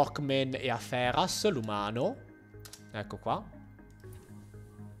al Rockman e a Feras, l'umano. Ecco qua.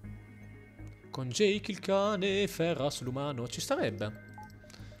 Con Jake il cane e Feras l'umano. Ci starebbe.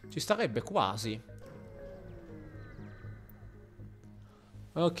 Ci starebbe quasi.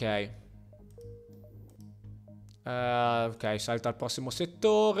 Ok. Ok, salta al prossimo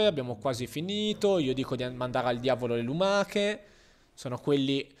settore. Abbiamo quasi finito. Io dico di mandare al diavolo le lumache. Sono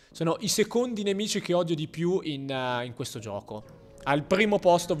quelli... sono i secondi nemici che odio di più in questo gioco. Al primo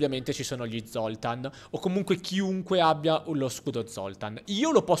posto ovviamente ci sono gli Zoltan. O comunque chiunque abbia lo scudo Zoltan.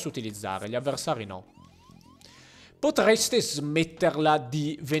 Io lo posso utilizzare, gli avversari no. Potreste smetterla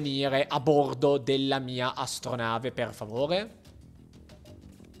di venire a bordo della mia astronave, per favore?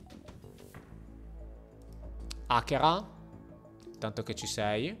 Hackera, tanto che ci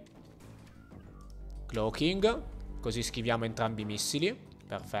sei. Cloaking, così schiviamo entrambi i missili.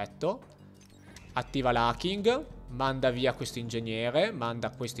 Perfetto. Attiva l'hacking, manda via questo ingegnere, manda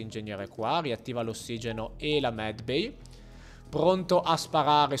questo ingegnere qua, riattiva l'ossigeno e la medbay. Pronto a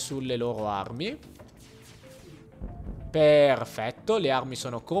sparare sulle loro armi. Perfetto, le armi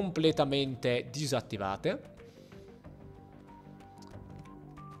sono completamente disattivate.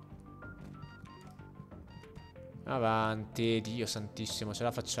 Avanti, Dio santissimo, ce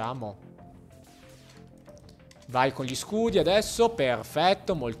la facciamo. Vai con gli scudi adesso,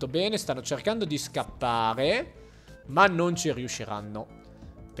 perfetto, molto bene. Stanno cercando di scappare, ma non ci riusciranno,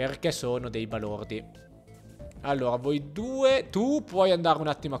 perché sono dei balordi. Allora, voi due, tu puoi andare un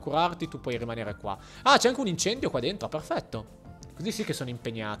attimo a curarti, tu puoi rimanere qua. Ah, c'è anche un incendio qua dentro, perfetto. Così sì che sono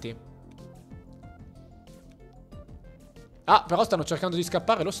impegnati. Ah, però stanno cercando di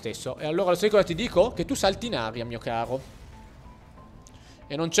scappare lo stesso. E allora sai cosa ti dico? Che tu salti in aria, mio caro.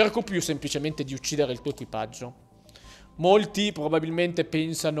 E non cerco più semplicemente di uccidere il tuo equipaggio. Molti probabilmente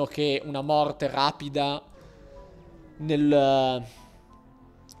pensano che una morte rapida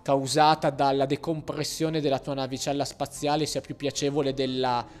causata dalla decompressione della tua navicella spaziale sia più piacevole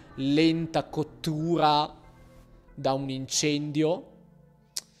della lenta cottura da un incendio.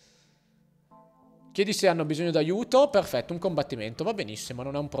 Chiedi se hanno bisogno d'aiuto. Perfetto, un combattimento, va benissimo,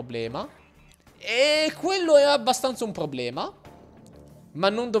 non è un problema. E quello è abbastanza un problema, ma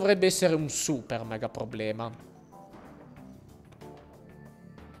non dovrebbe essere un super mega problema,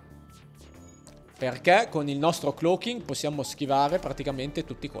 perché con il nostro cloaking possiamo schivare praticamente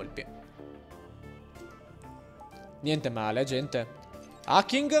tutti i colpi. Niente male, gente.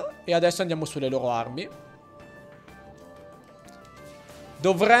 Hacking. E adesso andiamo sulle loro armi.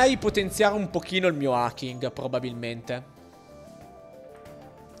 Dovrei potenziare un pochino il mio hacking, probabilmente.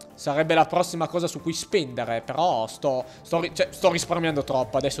 Sarebbe la prossima cosa su cui spendere. Però sto risparmiando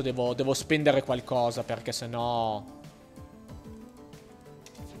troppo. Adesso devo spendere qualcosa, perché sennò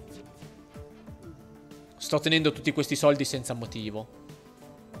sto tenendo tutti questi soldi senza motivo.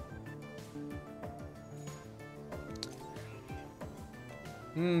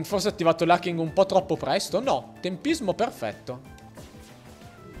 Forse ho attivato l'hacking un po' troppo presto. No, tempismo perfetto.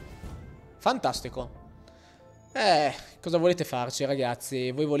 Fantastico. Cosa volete farci,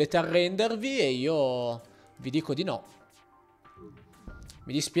 ragazzi? Voi volete arrendervi e io vi dico di no.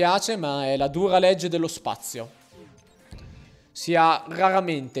 Mi dispiace, ma è la dura legge dello spazio. Si ha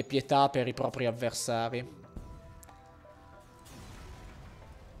raramente pietà per i propri avversari.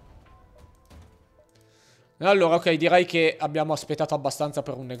 Allora, ok, direi che abbiamo aspettato abbastanza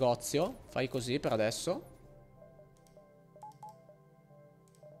per un negozio. Fai così per adesso.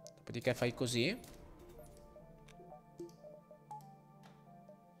 Dopodiché fai così.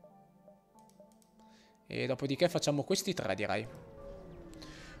 E dopodiché facciamo questi tre, direi.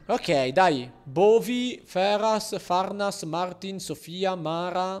 Ok, dai. Bovi, Feras, Farnas, Martin, Sofia,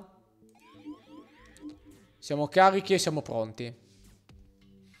 Mara. Siamo carichi e siamo pronti.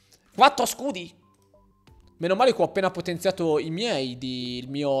 4 scudi! Meno male che ho appena potenziato i miei, il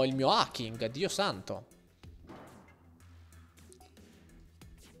mio hacking, Dio santo.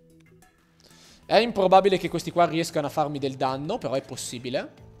 È improbabile che questi qua riescano a farmi del danno, però è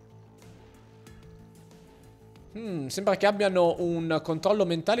possibile. Sembra che abbiano un controllo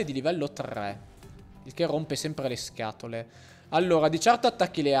mentale di livello 3, il che rompe sempre le scatole. Allora, di certo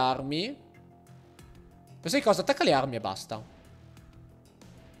attacchi le armi. Ma sai cosa? Attacca le armi e basta.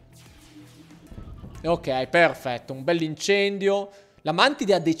 Ok, perfetto, un bell'incendio. La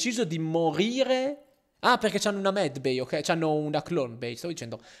mantide ha deciso di morire. Ah, perché c'hanno una medbay, ok? C'hanno una clone bay, stavo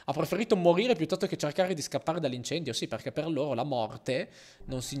dicendo. Ha preferito morire piuttosto che cercare di scappare dall'incendio. Sì, perché per loro la morte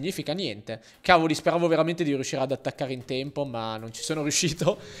non significa niente. Cavoli, speravo veramente di riuscire ad attaccare in tempo, ma non ci sono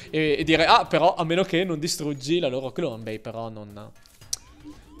riuscito. E dire, ah, però, a meno che non distruggi la loro clone bay, però non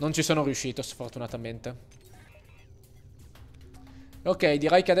ci sono riuscito, sfortunatamente. Ok,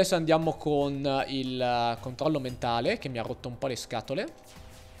 direi che adesso andiamo con il controllo mentale, che mi ha rotto un po' le scatole.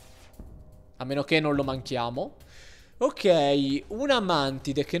 A meno che non lo manchiamo. Ok, una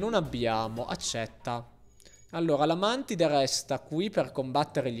mantide che non abbiamo. Accetta. Allora, la mantide resta qui per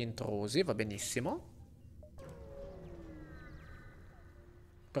combattere gli intrusi. Va benissimo.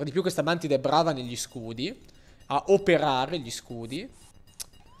 Per di più questa mantide è brava negli scudi. A operare gli scudi.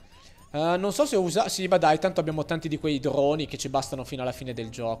 Non so se usa... Sì, ma dai, tanto abbiamo tanti di quei droni che ci bastano fino alla fine del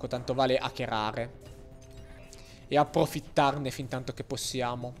gioco. Tanto vale hackerare. E approfittarne fin tanto che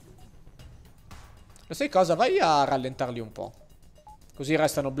possiamo. Ma sai cosa? Vai a rallentarli un po'. Così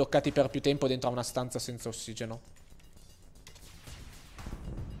restano bloccati per più tempo dentro a una stanza senza ossigeno.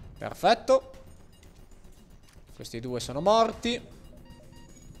 Perfetto. Questi due sono morti.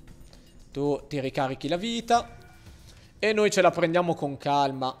 Tu ti ricarichi la vita. E noi ce la prendiamo con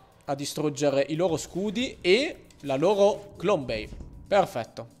calma a distruggere i loro scudi e la loro clone bay.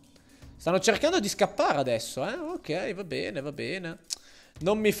 Perfetto. Stanno cercando di scappare adesso, eh? Ok, va bene, va bene.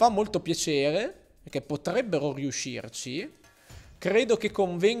 Non mi fa molto piacere, perché potrebbero riuscirci. Credo che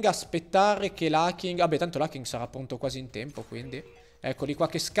convenga aspettare che l'hacking... Vabbè, tanto l'hacking sarà pronto quasi in tempo, quindi... Eccoli qua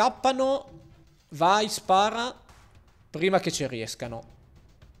che scappano. Vai, spara. Prima che ci riescano.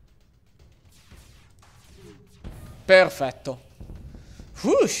 Perfetto.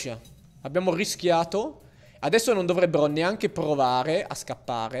 Ush, abbiamo rischiato. Adesso non dovrebbero neanche provare a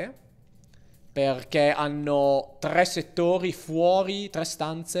scappare, perché hanno 3 settori fuori, 3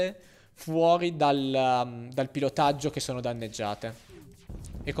 stanze fuori dal pilotaggio che sono danneggiate.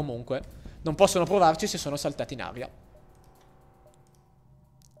 E comunque non possono provarci se sono saltati in aria.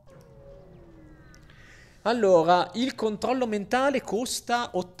 Allora, il controllo mentale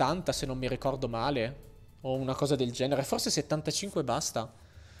costa 80 se non mi ricordo male. O una cosa del genere. Forse 75 basta.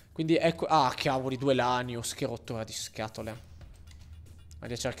 Quindi ecco... Ah, cavoli, 2 Lanius. Che rottura di scatole.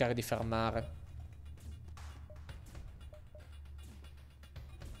 Voglio cercare di fermare.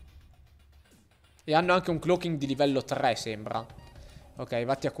 E hanno anche un cloaking di livello 3, sembra. Ok,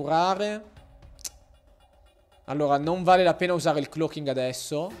 vatti a curare. Allora, non vale la pena usare il cloaking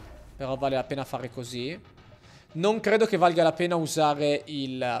adesso. Però vale la pena fare così. Non credo che valga la pena usare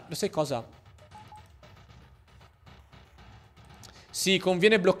il... Lo sai cosa? Sì,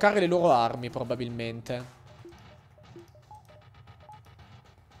 conviene bloccare le loro armi, probabilmente.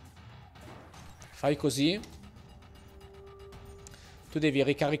 Fai così. Tu devi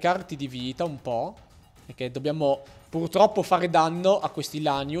ricaricarti di vita un po'. Perché dobbiamo purtroppo fare danno a questi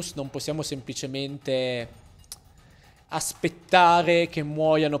Lanius. Non possiamo semplicemente aspettare che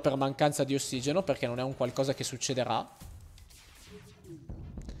muoiano per mancanza di ossigeno, perché non è un qualcosa che succederà.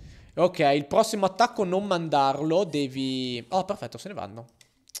 Ok, il prossimo attacco non mandarlo. Devi... Oh, perfetto, se ne vanno.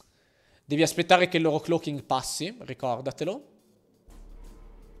 Devi aspettare che il loro cloaking passi. Ricordatelo.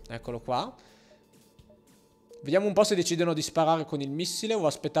 Eccolo qua. Vediamo un po' se decidono di sparare con il missile o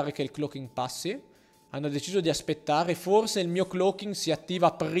aspettare che il cloaking passi. Hanno deciso di aspettare. Forse il mio cloaking si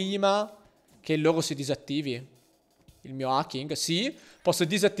attiva prima che il loro si disattivi. Il mio hacking, sì. Posso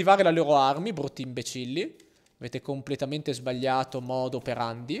disattivare le loro armi, brutti imbecilli. Avete completamente sbagliato modo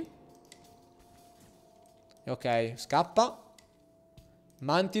operandi. Ok, scappa.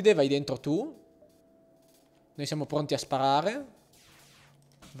 Mantide, vai dentro tu. Noi siamo pronti a sparare.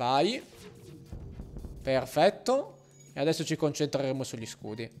 Vai. Perfetto. E adesso ci concentreremo sugli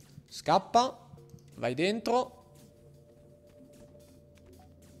scudi. Scappa. Vai dentro.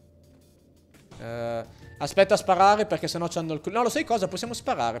 Aspetta a sparare perché sennò c'hanno il... No, lo sai cosa? Possiamo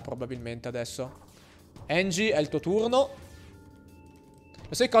sparare probabilmente adesso. Angie, è il tuo turno.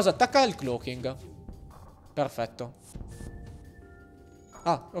 Lo sai cosa? Attacca il cloaking. Perfetto.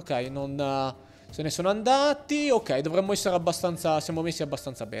 Ah, ok, non... se ne sono andati. Ok, dovremmo essere abbastanza... Siamo messi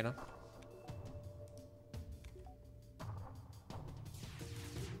abbastanza bene.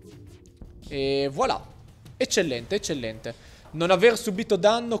 E voilà. Eccellente, eccellente. Non aver subito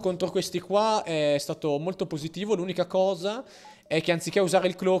danno contro questi qua è stato molto positivo. L'unica cosa è che anziché usare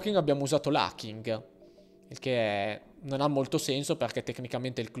il cloaking abbiamo usato l'hacking. Il che non ha molto senso perché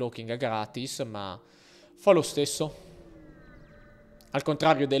tecnicamente il cloaking è gratis, ma fa lo stesso. Al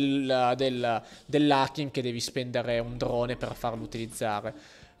contrario dell'hacking che devi spendere un drone per farlo utilizzare.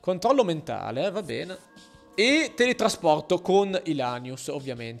 Controllo mentale, va bene. E teletrasporto con i Lanius,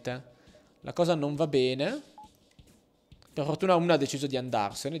 ovviamente. La cosa non va bene. Per fortuna uno ha deciso di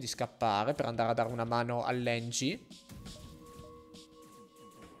andarsene, di scappare, per andare a dare una mano all'Engie.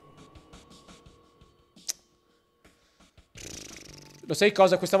 Lo sai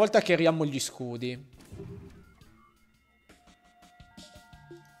cosa? Questa volta chiariamo gli scudi.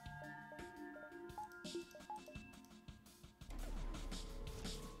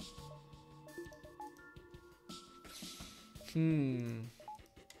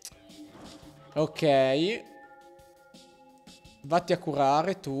 Ok. Vatti a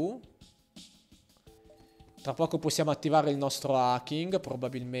curare tu. Tra poco possiamo attivare il nostro hacking,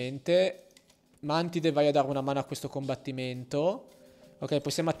 probabilmente. Mantide, vai a dare una mano a questo combattimento. Ok,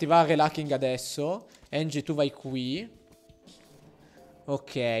 possiamo attivare l'hacking adesso. Angie, tu vai qui.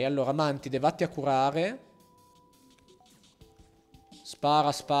 Ok, allora Mantide, vatti a curare.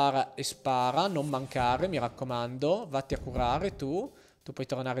 Spara, spara e spara. Non mancare, mi raccomando. Vatti a curare tu. Tu puoi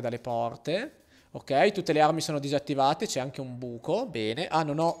tornare dalle porte. Ok, tutte le armi sono disattivate. C'è anche un buco. Bene. Ah,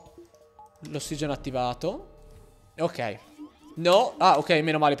 non ho l'ossigeno attivato. Ok. No. Ah, ok,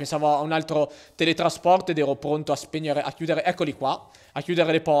 meno male. Pensavo a un altro teletrasporto ed ero pronto a spegnere, a chiudere. Eccoli qua. A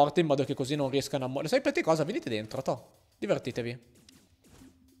chiudere le porte in modo che così non riescano a morire. Sai per te cosa? Venite dentro, to. Divertitevi.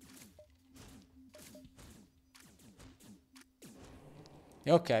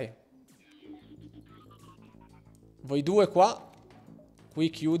 E ok. Voi due qua. Qui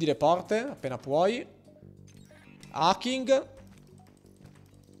chiudi le porte appena puoi. Hacking.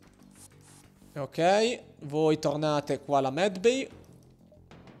 Ok. Voi tornate qua alla medbay.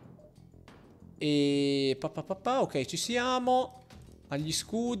 E... Ok, ci siamo. Agli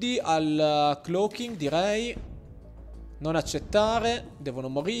scudi, al cloaking, direi. Non accettare. Devono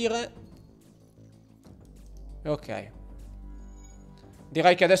morire. Ok.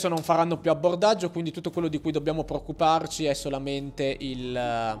 Direi che adesso non faranno più abbordaggio, quindi tutto quello di cui dobbiamo preoccuparci è solamente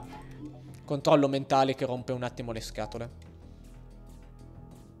il controllo mentale che rompe un attimo le scatole.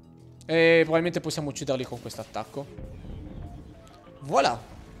 E probabilmente possiamo ucciderli con questo attacco. Voilà.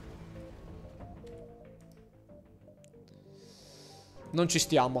 Non ci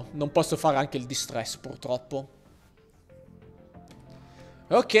stiamo. Non posso fare anche il distress, purtroppo.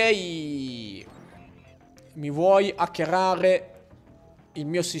 Ok. Mi vuoi hackerare il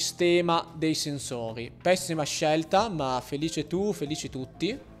mio sistema dei sensori? Pessima scelta, ma felice tu, felici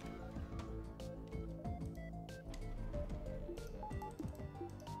tutti.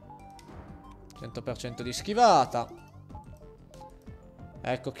 100% di schivata.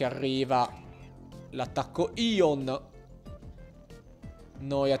 Ecco che arriva l'attacco Ion.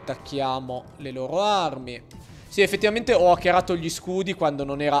 Noi attacchiamo le loro armi. Sì, effettivamente ho hackerato gli scudi quando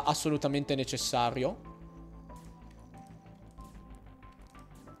non era assolutamente necessario,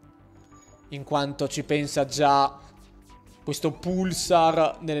 in quanto ci pensa già questo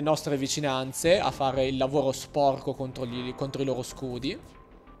pulsar nelle nostre vicinanze a fare il lavoro sporco contro i loro scudi.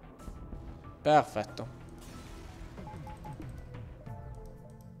 Perfetto.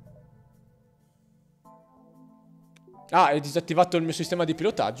 Ah, è disattivato il mio sistema di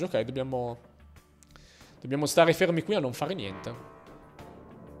pilotaggio. Ok, dobbiamo stare fermi qui a non fare niente.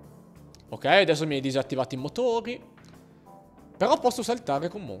 Ok, adesso mi hai disattivato i motori. Però posso saltare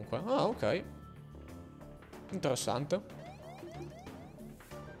comunque. Ah, ok. Interessante.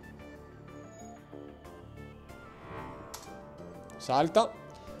 Salta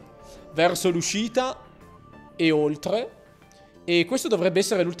verso l'uscita e oltre. E questo dovrebbe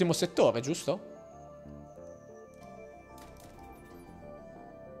essere l'ultimo settore, giusto?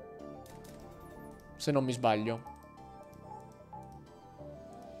 Se non mi sbaglio.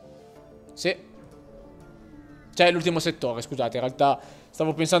 Sì. Cioè l'ultimo settore, scusate. In realtà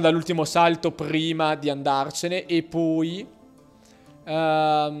stavo pensando all'ultimo salto prima di andarcene. E poi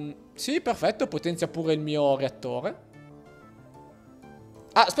sì, perfetto. Potenzia pure il mio reattore.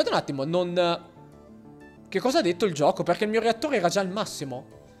 Ah, aspetta un attimo. Non... Che cosa ha detto il gioco? Perché il mio reattore era già al massimo.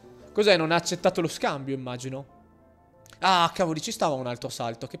 Cos'è? Non ha accettato lo scambio, immagino. Ah, cavoli, ci stava un altro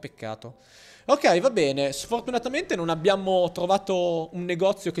salto. Che peccato. Ok, va bene. Sfortunatamente non abbiamo trovato un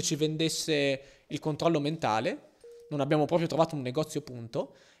negozio che ci vendesse il controllo mentale. Non abbiamo proprio trovato un negozio,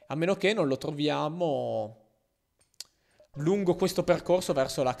 punto. A meno che non lo troviamo lungo questo percorso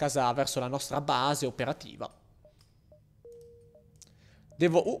verso la casa, verso la nostra base operativa.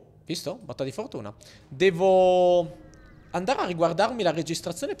 Devo... visto? Botta di fortuna. Devo andare a riguardarmi la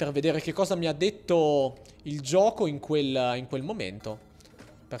registrazione per vedere che cosa mi ha detto il gioco in quel momento.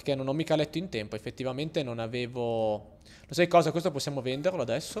 Perché non ho mica letto in tempo. Effettivamente non avevo... Lo sai cosa? Questo possiamo venderlo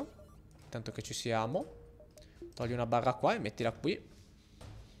adesso. Tanto che ci siamo. Togli una barra qua e mettila qui.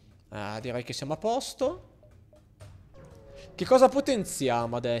 Ah, direi che siamo a posto. Che cosa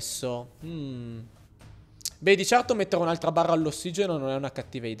potenziamo adesso? Beh, di certo mettere un'altra barra all'ossigeno non è una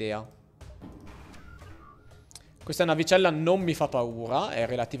cattiva idea. Questa navicella non mi fa paura. È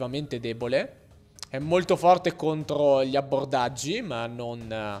relativamente debole. È molto forte contro gli abbordaggi, ma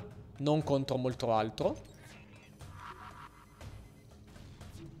non contro molto altro.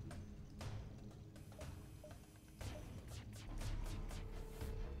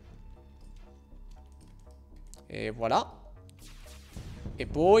 E voilà. E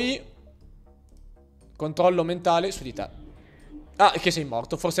poi controllo mentale su di te. Ah, che sei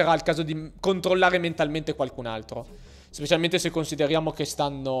morto. Forse era il caso di controllare mentalmente qualcun altro. Specialmente se consideriamo che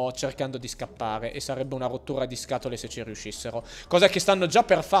stanno cercando di scappare. E sarebbe una rottura di scatole se ci riuscissero. Cosa che stanno già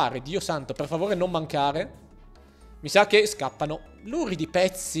per fare. Dio santo, per favore non mancare. Mi sa che scappano. Luridi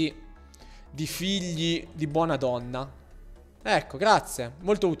pezzi di figli di buona donna. Ecco, grazie.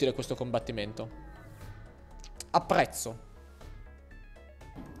 Molto utile questo combattimento. Apprezzo.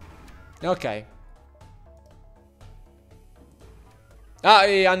 Ok. Ah,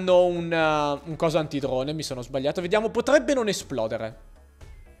 e hanno un coso antidrone, mi sono sbagliato. Vediamo, potrebbe non esplodere.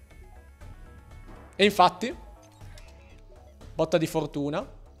 E infatti, botta di fortuna.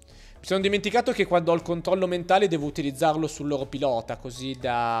 Mi sono dimenticato che quando ho il controllo mentale devo utilizzarlo sul loro pilota, così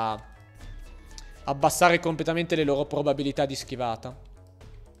da abbassare completamente le loro probabilità di schivata.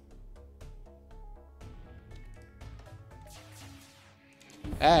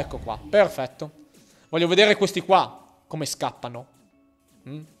 Ecco qua, perfetto. Voglio vedere questi qua come scappano.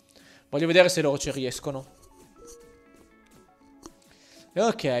 Voglio vedere se loro ci riescono.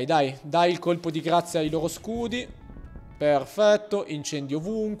 Ok, dai il colpo di grazia ai loro scudi. Perfetto, incendi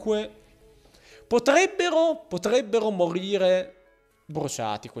ovunque. Potrebbero morire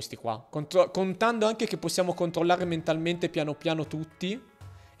bruciati questi qua, contando anche che possiamo controllare mentalmente piano piano tutti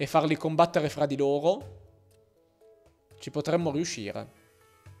e farli combattere fra di loro. Ci potremmo riuscire.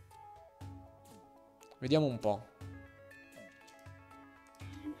 Vediamo un po'.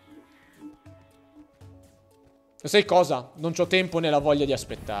 Sai cosa? Non c'ho tempo né la voglia di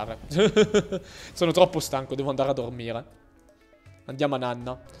aspettare. Sono troppo stanco, devo andare a dormire. Andiamo a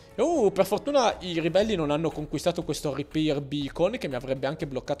nanna. Per fortuna i ribelli non hanno conquistato questo repair beacon, che mi avrebbe anche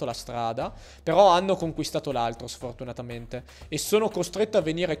bloccato la strada. Però hanno conquistato l'altro, sfortunatamente. E sono costretto a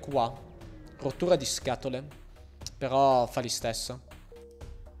venire qua. Rottura di scatole. Però fa li stesso.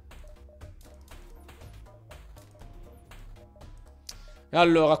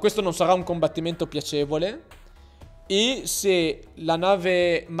 Allora, questo non sarà un combattimento piacevole. E se la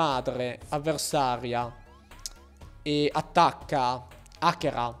nave madre avversaria attacca,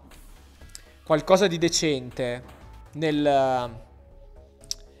 hackera qualcosa di decente nella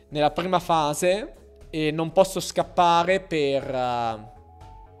prima fase e non posso scappare per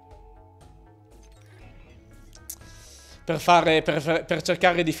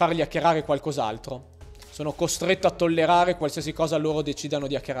cercare di fargli hackerare qualcos'altro. Sono costretto a tollerare qualsiasi cosa loro decidano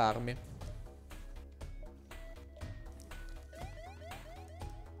di hackerarmi.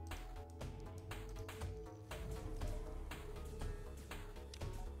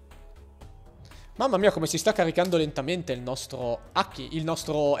 Mamma mia, come si sta caricando lentamente il nostro Alchi, il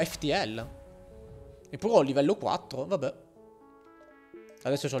nostro FTL. Eppure ho livello 4, vabbè.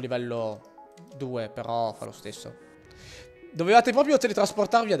 Adesso ho livello 2, però fa lo stesso. Dovevate proprio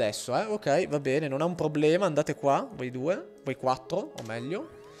teletrasportarvi adesso, eh? Ok, va bene, non è un problema. Andate qua, voi due, voi 4, o meglio.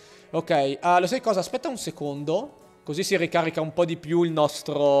 Ok, lo sai cosa? Aspetta un secondo. Così si ricarica un po' di più il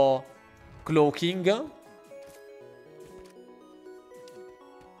nostro cloaking.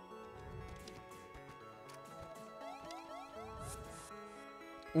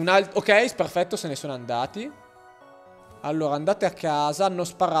 Ok, perfetto, se ne sono andati. Allora, andate a casa. Hanno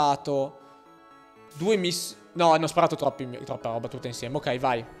sparato 2 miss... No, hanno sparato troppa roba tutta insieme. Ok,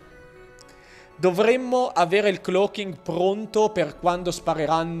 vai. Dovremmo avere il cloaking pronto per quando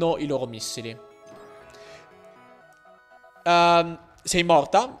spareranno i loro missili. Sei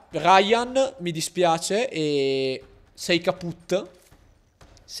morta. Ryan, mi dispiace. E sei caput.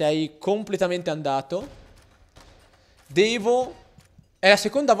 Sei completamente andato. Devo... È la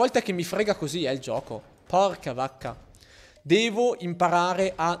seconda volta che mi frega così, il gioco. Porca vacca. Devo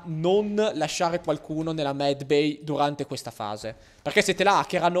imparare a non lasciare qualcuno nella medbay durante questa fase. Perché se te la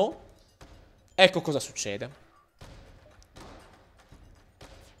hackerano, ecco cosa succede.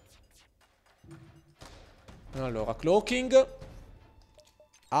 Allora, cloaking.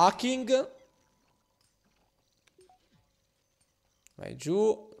 Hacking. Vai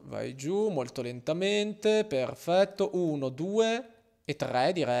giù, molto lentamente. Perfetto. 1, 2... e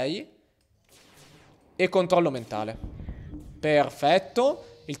 3 direi. E controllo mentale.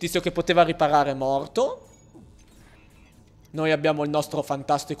 Perfetto. Il tizio che poteva riparare è morto. Noi abbiamo il nostro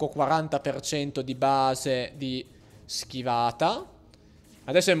fantastico 40% di base di schivata.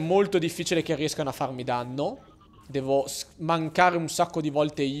 Adesso è molto difficile che riescano a farmi danno. Devo mancare un sacco di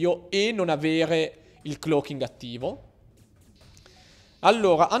volte io e non avere il cloaking attivo.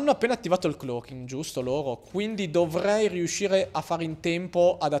 Allora, hanno appena attivato il cloaking, giusto loro? Quindi dovrei riuscire a fare in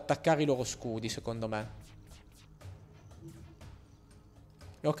tempo ad attaccare i loro scudi, secondo me.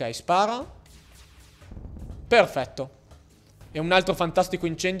 Ok, spara. Perfetto. E un altro fantastico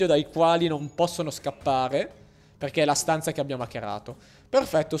incendio dai quali non possono scappare, perché è la stanza che abbiamo hackerato.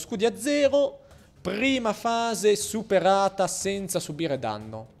 Perfetto, scudi a 0. Prima fase superata senza subire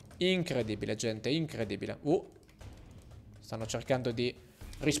danno. Incredibile, gente, incredibile. Stanno cercando di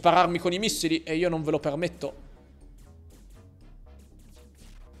rispararmi con i missili e io non ve lo permetto.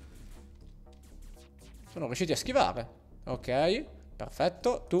 Sono riusciti a schivare. Ok,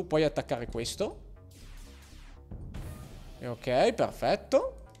 perfetto. Tu puoi attaccare questo. Ok,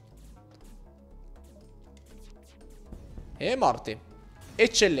 perfetto. E morti.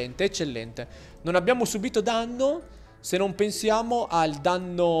 Eccellente, eccellente. Non abbiamo subito danno, se non pensiamo al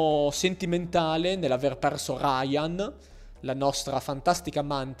danno sentimentale nell'aver perso Ryan, la nostra fantastica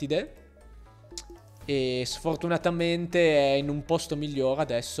mantide. E sfortunatamente è in un posto migliore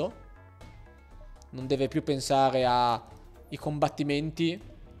adesso. Non deve più pensare ai combattimenti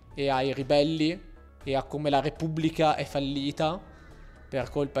e ai ribelli e a come la Repubblica è fallita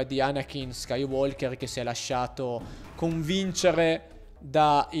per colpa di Anakin Skywalker, che si è lasciato convincere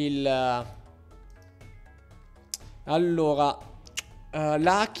da il... Allora,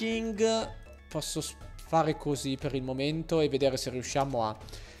 l'hacking posso fare così per il momento e vedere se riusciamo a...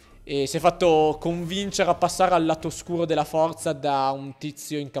 E si è fatto convincere a passare al lato oscuro della forza da un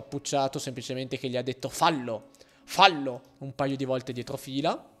tizio incappucciato, semplicemente, che gli ha detto fallo, fallo, un paio di volte dietro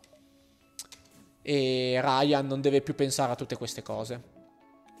fila. E Ryan non deve più pensare a tutte queste cose.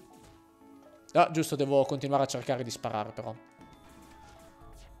 Ah, giusto, devo continuare a cercare di sparare però.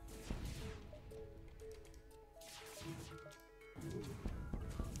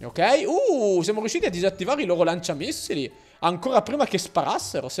 Ok, siamo riusciti a disattivare i loro lanciamissili ancora prima che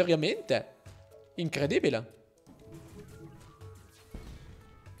sparassero, seriamente. Incredibile.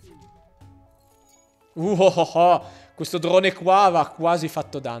 Questo drone qua aveva quasi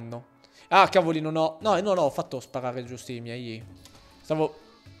fatto danno. Ah, cavoli, non ho... No, non ho fatto sparare giusti i miei...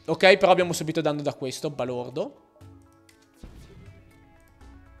 Ok, però abbiamo subito danno da questo, balordo.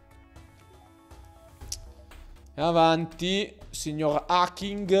 Avanti, signor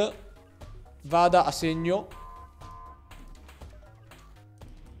Hacking. Vada a segno.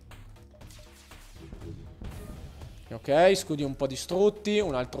 Ok, scudi un po' distrutti.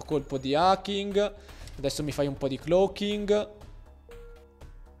 Un altro colpo di Hacking. Adesso mi fai un po' di cloaking.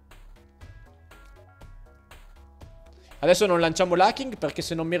 Adesso non lanciamo l'hacking perché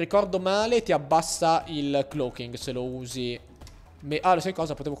se non mi ricordo male ti abbassa il cloaking se lo usi. Ah, lo sai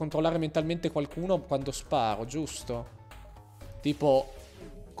cosa? Potevo controllare mentalmente qualcuno quando sparo, giusto? Tipo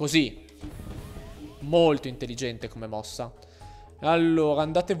così. Molto intelligente come mossa. Allora,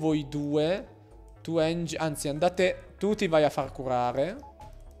 andate voi due. Tu anzi, andate. Tu ti vai a far curare.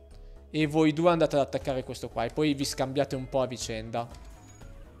 E voi due andate ad attaccare questo qua. E poi vi scambiate un po' a vicenda.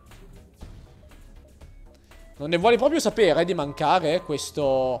 Non ne vuole proprio sapere di mancare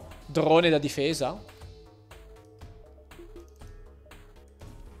questo drone da difesa?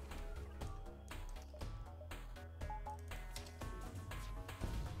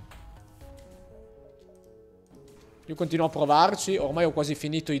 Io continuo a provarci. Ormai ho quasi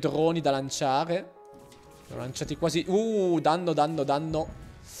finito i droni da lanciare. Li ho lanciati quasi. Danno, danno, danno.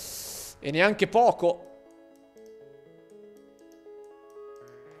 E neanche poco.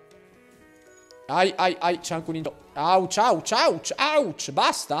 Ai, ai, ai, c'è anche un indro. Ouch, ouch, ouch, ouch.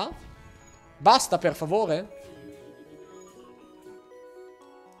 Basta? Basta, per favore?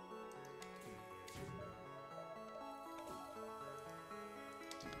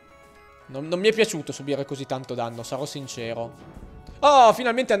 Non mi è piaciuto subire così tanto danno, sarò sincero. Oh,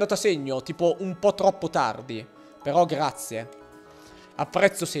 finalmente è andato a segno. Tipo un po' troppo tardi. Però grazie.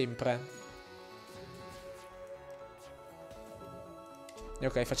 Apprezzo sempre. E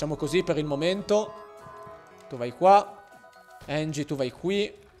ok, facciamo così per il momento. Tu vai qua. Angie, tu vai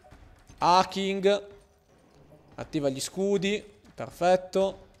qui. Hacking. Attiva gli scudi.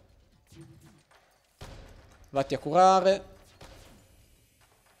 Perfetto. Vatti a curare.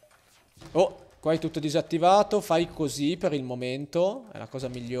 Oh, qua è tutto disattivato. Fai così per il momento. È la cosa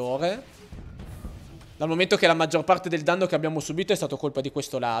migliore. Dal momento che la maggior parte del danno che abbiamo subito è stato colpa di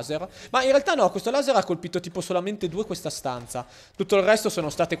questo laser. Ma in realtà no, questo laser ha colpito tipo solamente 2 questa stanza. Tutto il resto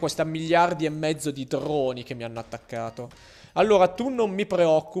sono state queste miliardi e mezzo di droni che mi hanno attaccato. Allora, tu non mi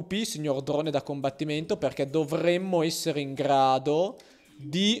preoccupi, signor drone da combattimento, perché dovremmo essere in grado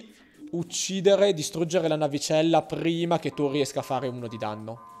di uccidere e distruggere la navicella prima che tu riesca a fare 1 di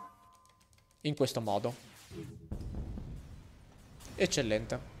danno. In questo modo.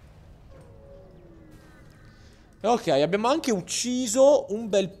 Eccellente. Ok, abbiamo anche ucciso un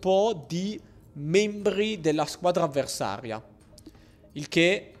bel po' di membri della squadra avversaria. Il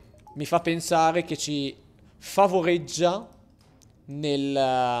che mi fa pensare che ci favoreggia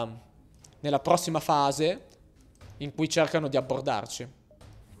nella prossima fase in cui cercano di abbordarci.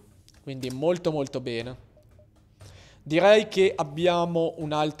 Quindi molto molto bene. Direi che abbiamo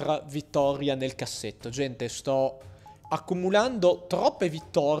un'altra vittoria nel cassetto. Gente, sto accumulando troppe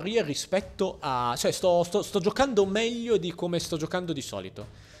vittorie rispetto a... Cioè, sto giocando meglio di come sto giocando di solito.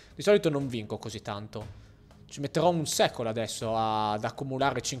 Di solito non vinco così tanto. Ci metterò un secolo adesso ad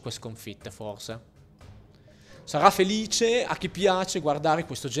accumulare 5 sconfitte, forse. Sarà felice a chi piace guardare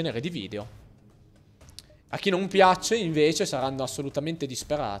questo genere di video. A chi non piace, invece, saranno assolutamente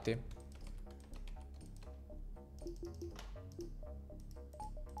disperati.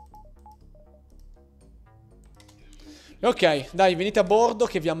 Ok, dai, venite a bordo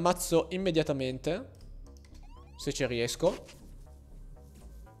che vi ammazzo immediatamente. Se ci riesco.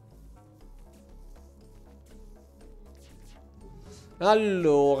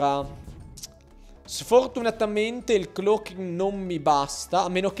 Allora, sfortunatamente il cloaking non mi basta. A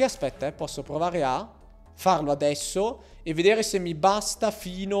meno che, aspetta, posso provare a farlo adesso e vedere se mi basta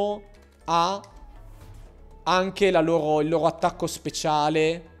fino a anche il loro attacco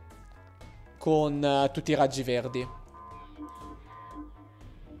speciale con tutti i raggi verdi.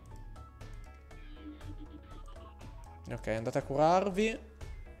 Ok, andate a curarvi.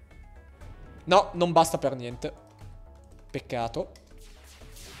 No, non basta per niente. Peccato.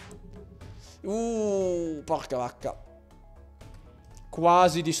 Porca vacca.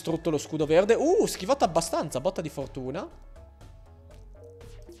 Quasi distrutto lo scudo verde. Schivato abbastanza, botta di fortuna.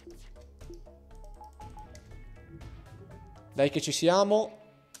 Dai che ci siamo.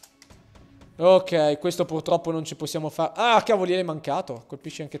 Ok, questo purtroppo non ci possiamo fare. Ah, cavoli, è mancato.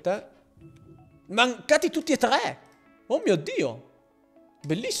 Colpisci anche te. Mancati tutti e 3. Oh mio Dio.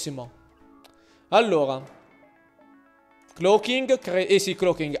 Bellissimo. Allora, cloaking, sì,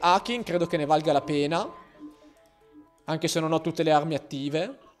 cloaking, hacking, credo che ne valga la pena. Anche se non ho tutte le armi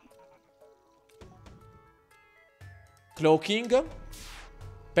attive. Cloaking.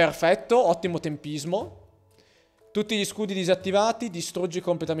 Perfetto, ottimo tempismo. Tutti gli scudi disattivati, distruggi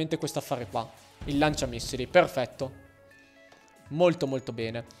completamente questo affare qua. Il lanciamissili, perfetto. Molto molto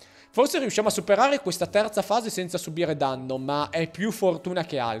bene. Forse riusciamo a superare questa terza fase senza subire danno, ma è più fortuna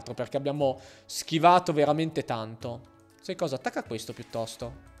che altro, perché abbiamo schivato veramente tanto. Sai cosa? Attacca questo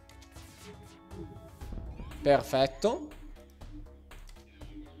piuttosto. Perfetto.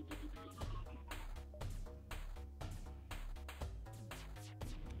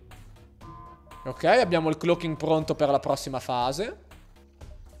 Ok, abbiamo il cloaking pronto per la prossima fase.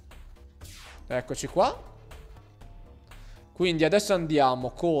 Eccoci qua. Quindi adesso andiamo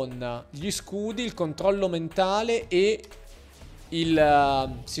con gli scudi, il controllo mentale e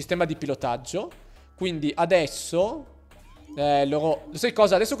il sistema di pilotaggio. Quindi adesso sai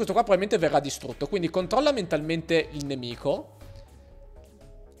cosa? Adesso questo qua probabilmente verrà distrutto. Quindi controlla mentalmente il nemico.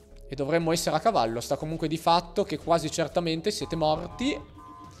 E dovremmo essere a cavallo. Sta comunque di fatto che quasi certamente siete morti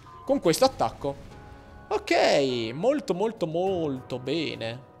con questo attacco. Ok, molto molto molto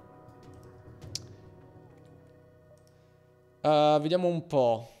bene. Vediamo un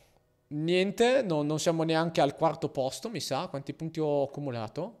po'. Niente, non siamo neanche al quarto posto, mi sa. Quanti punti ho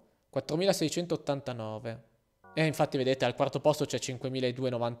accumulato? 4689. Infatti vedete al quarto posto c'è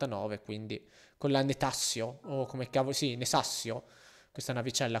 5299, quindi con la Netassio, o come cavolo, sì, Nesassio, questa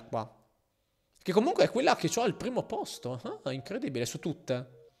navicella qua. Che comunque è quella che ho al primo posto. Ah, incredibile, su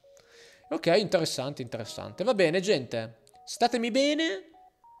tutte. Ok, interessante, interessante. Va bene, gente. Statemi bene.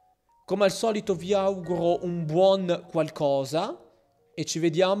 Come al solito vi auguro un buon qualcosa. E ci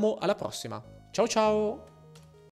vediamo alla prossima. Ciao ciao.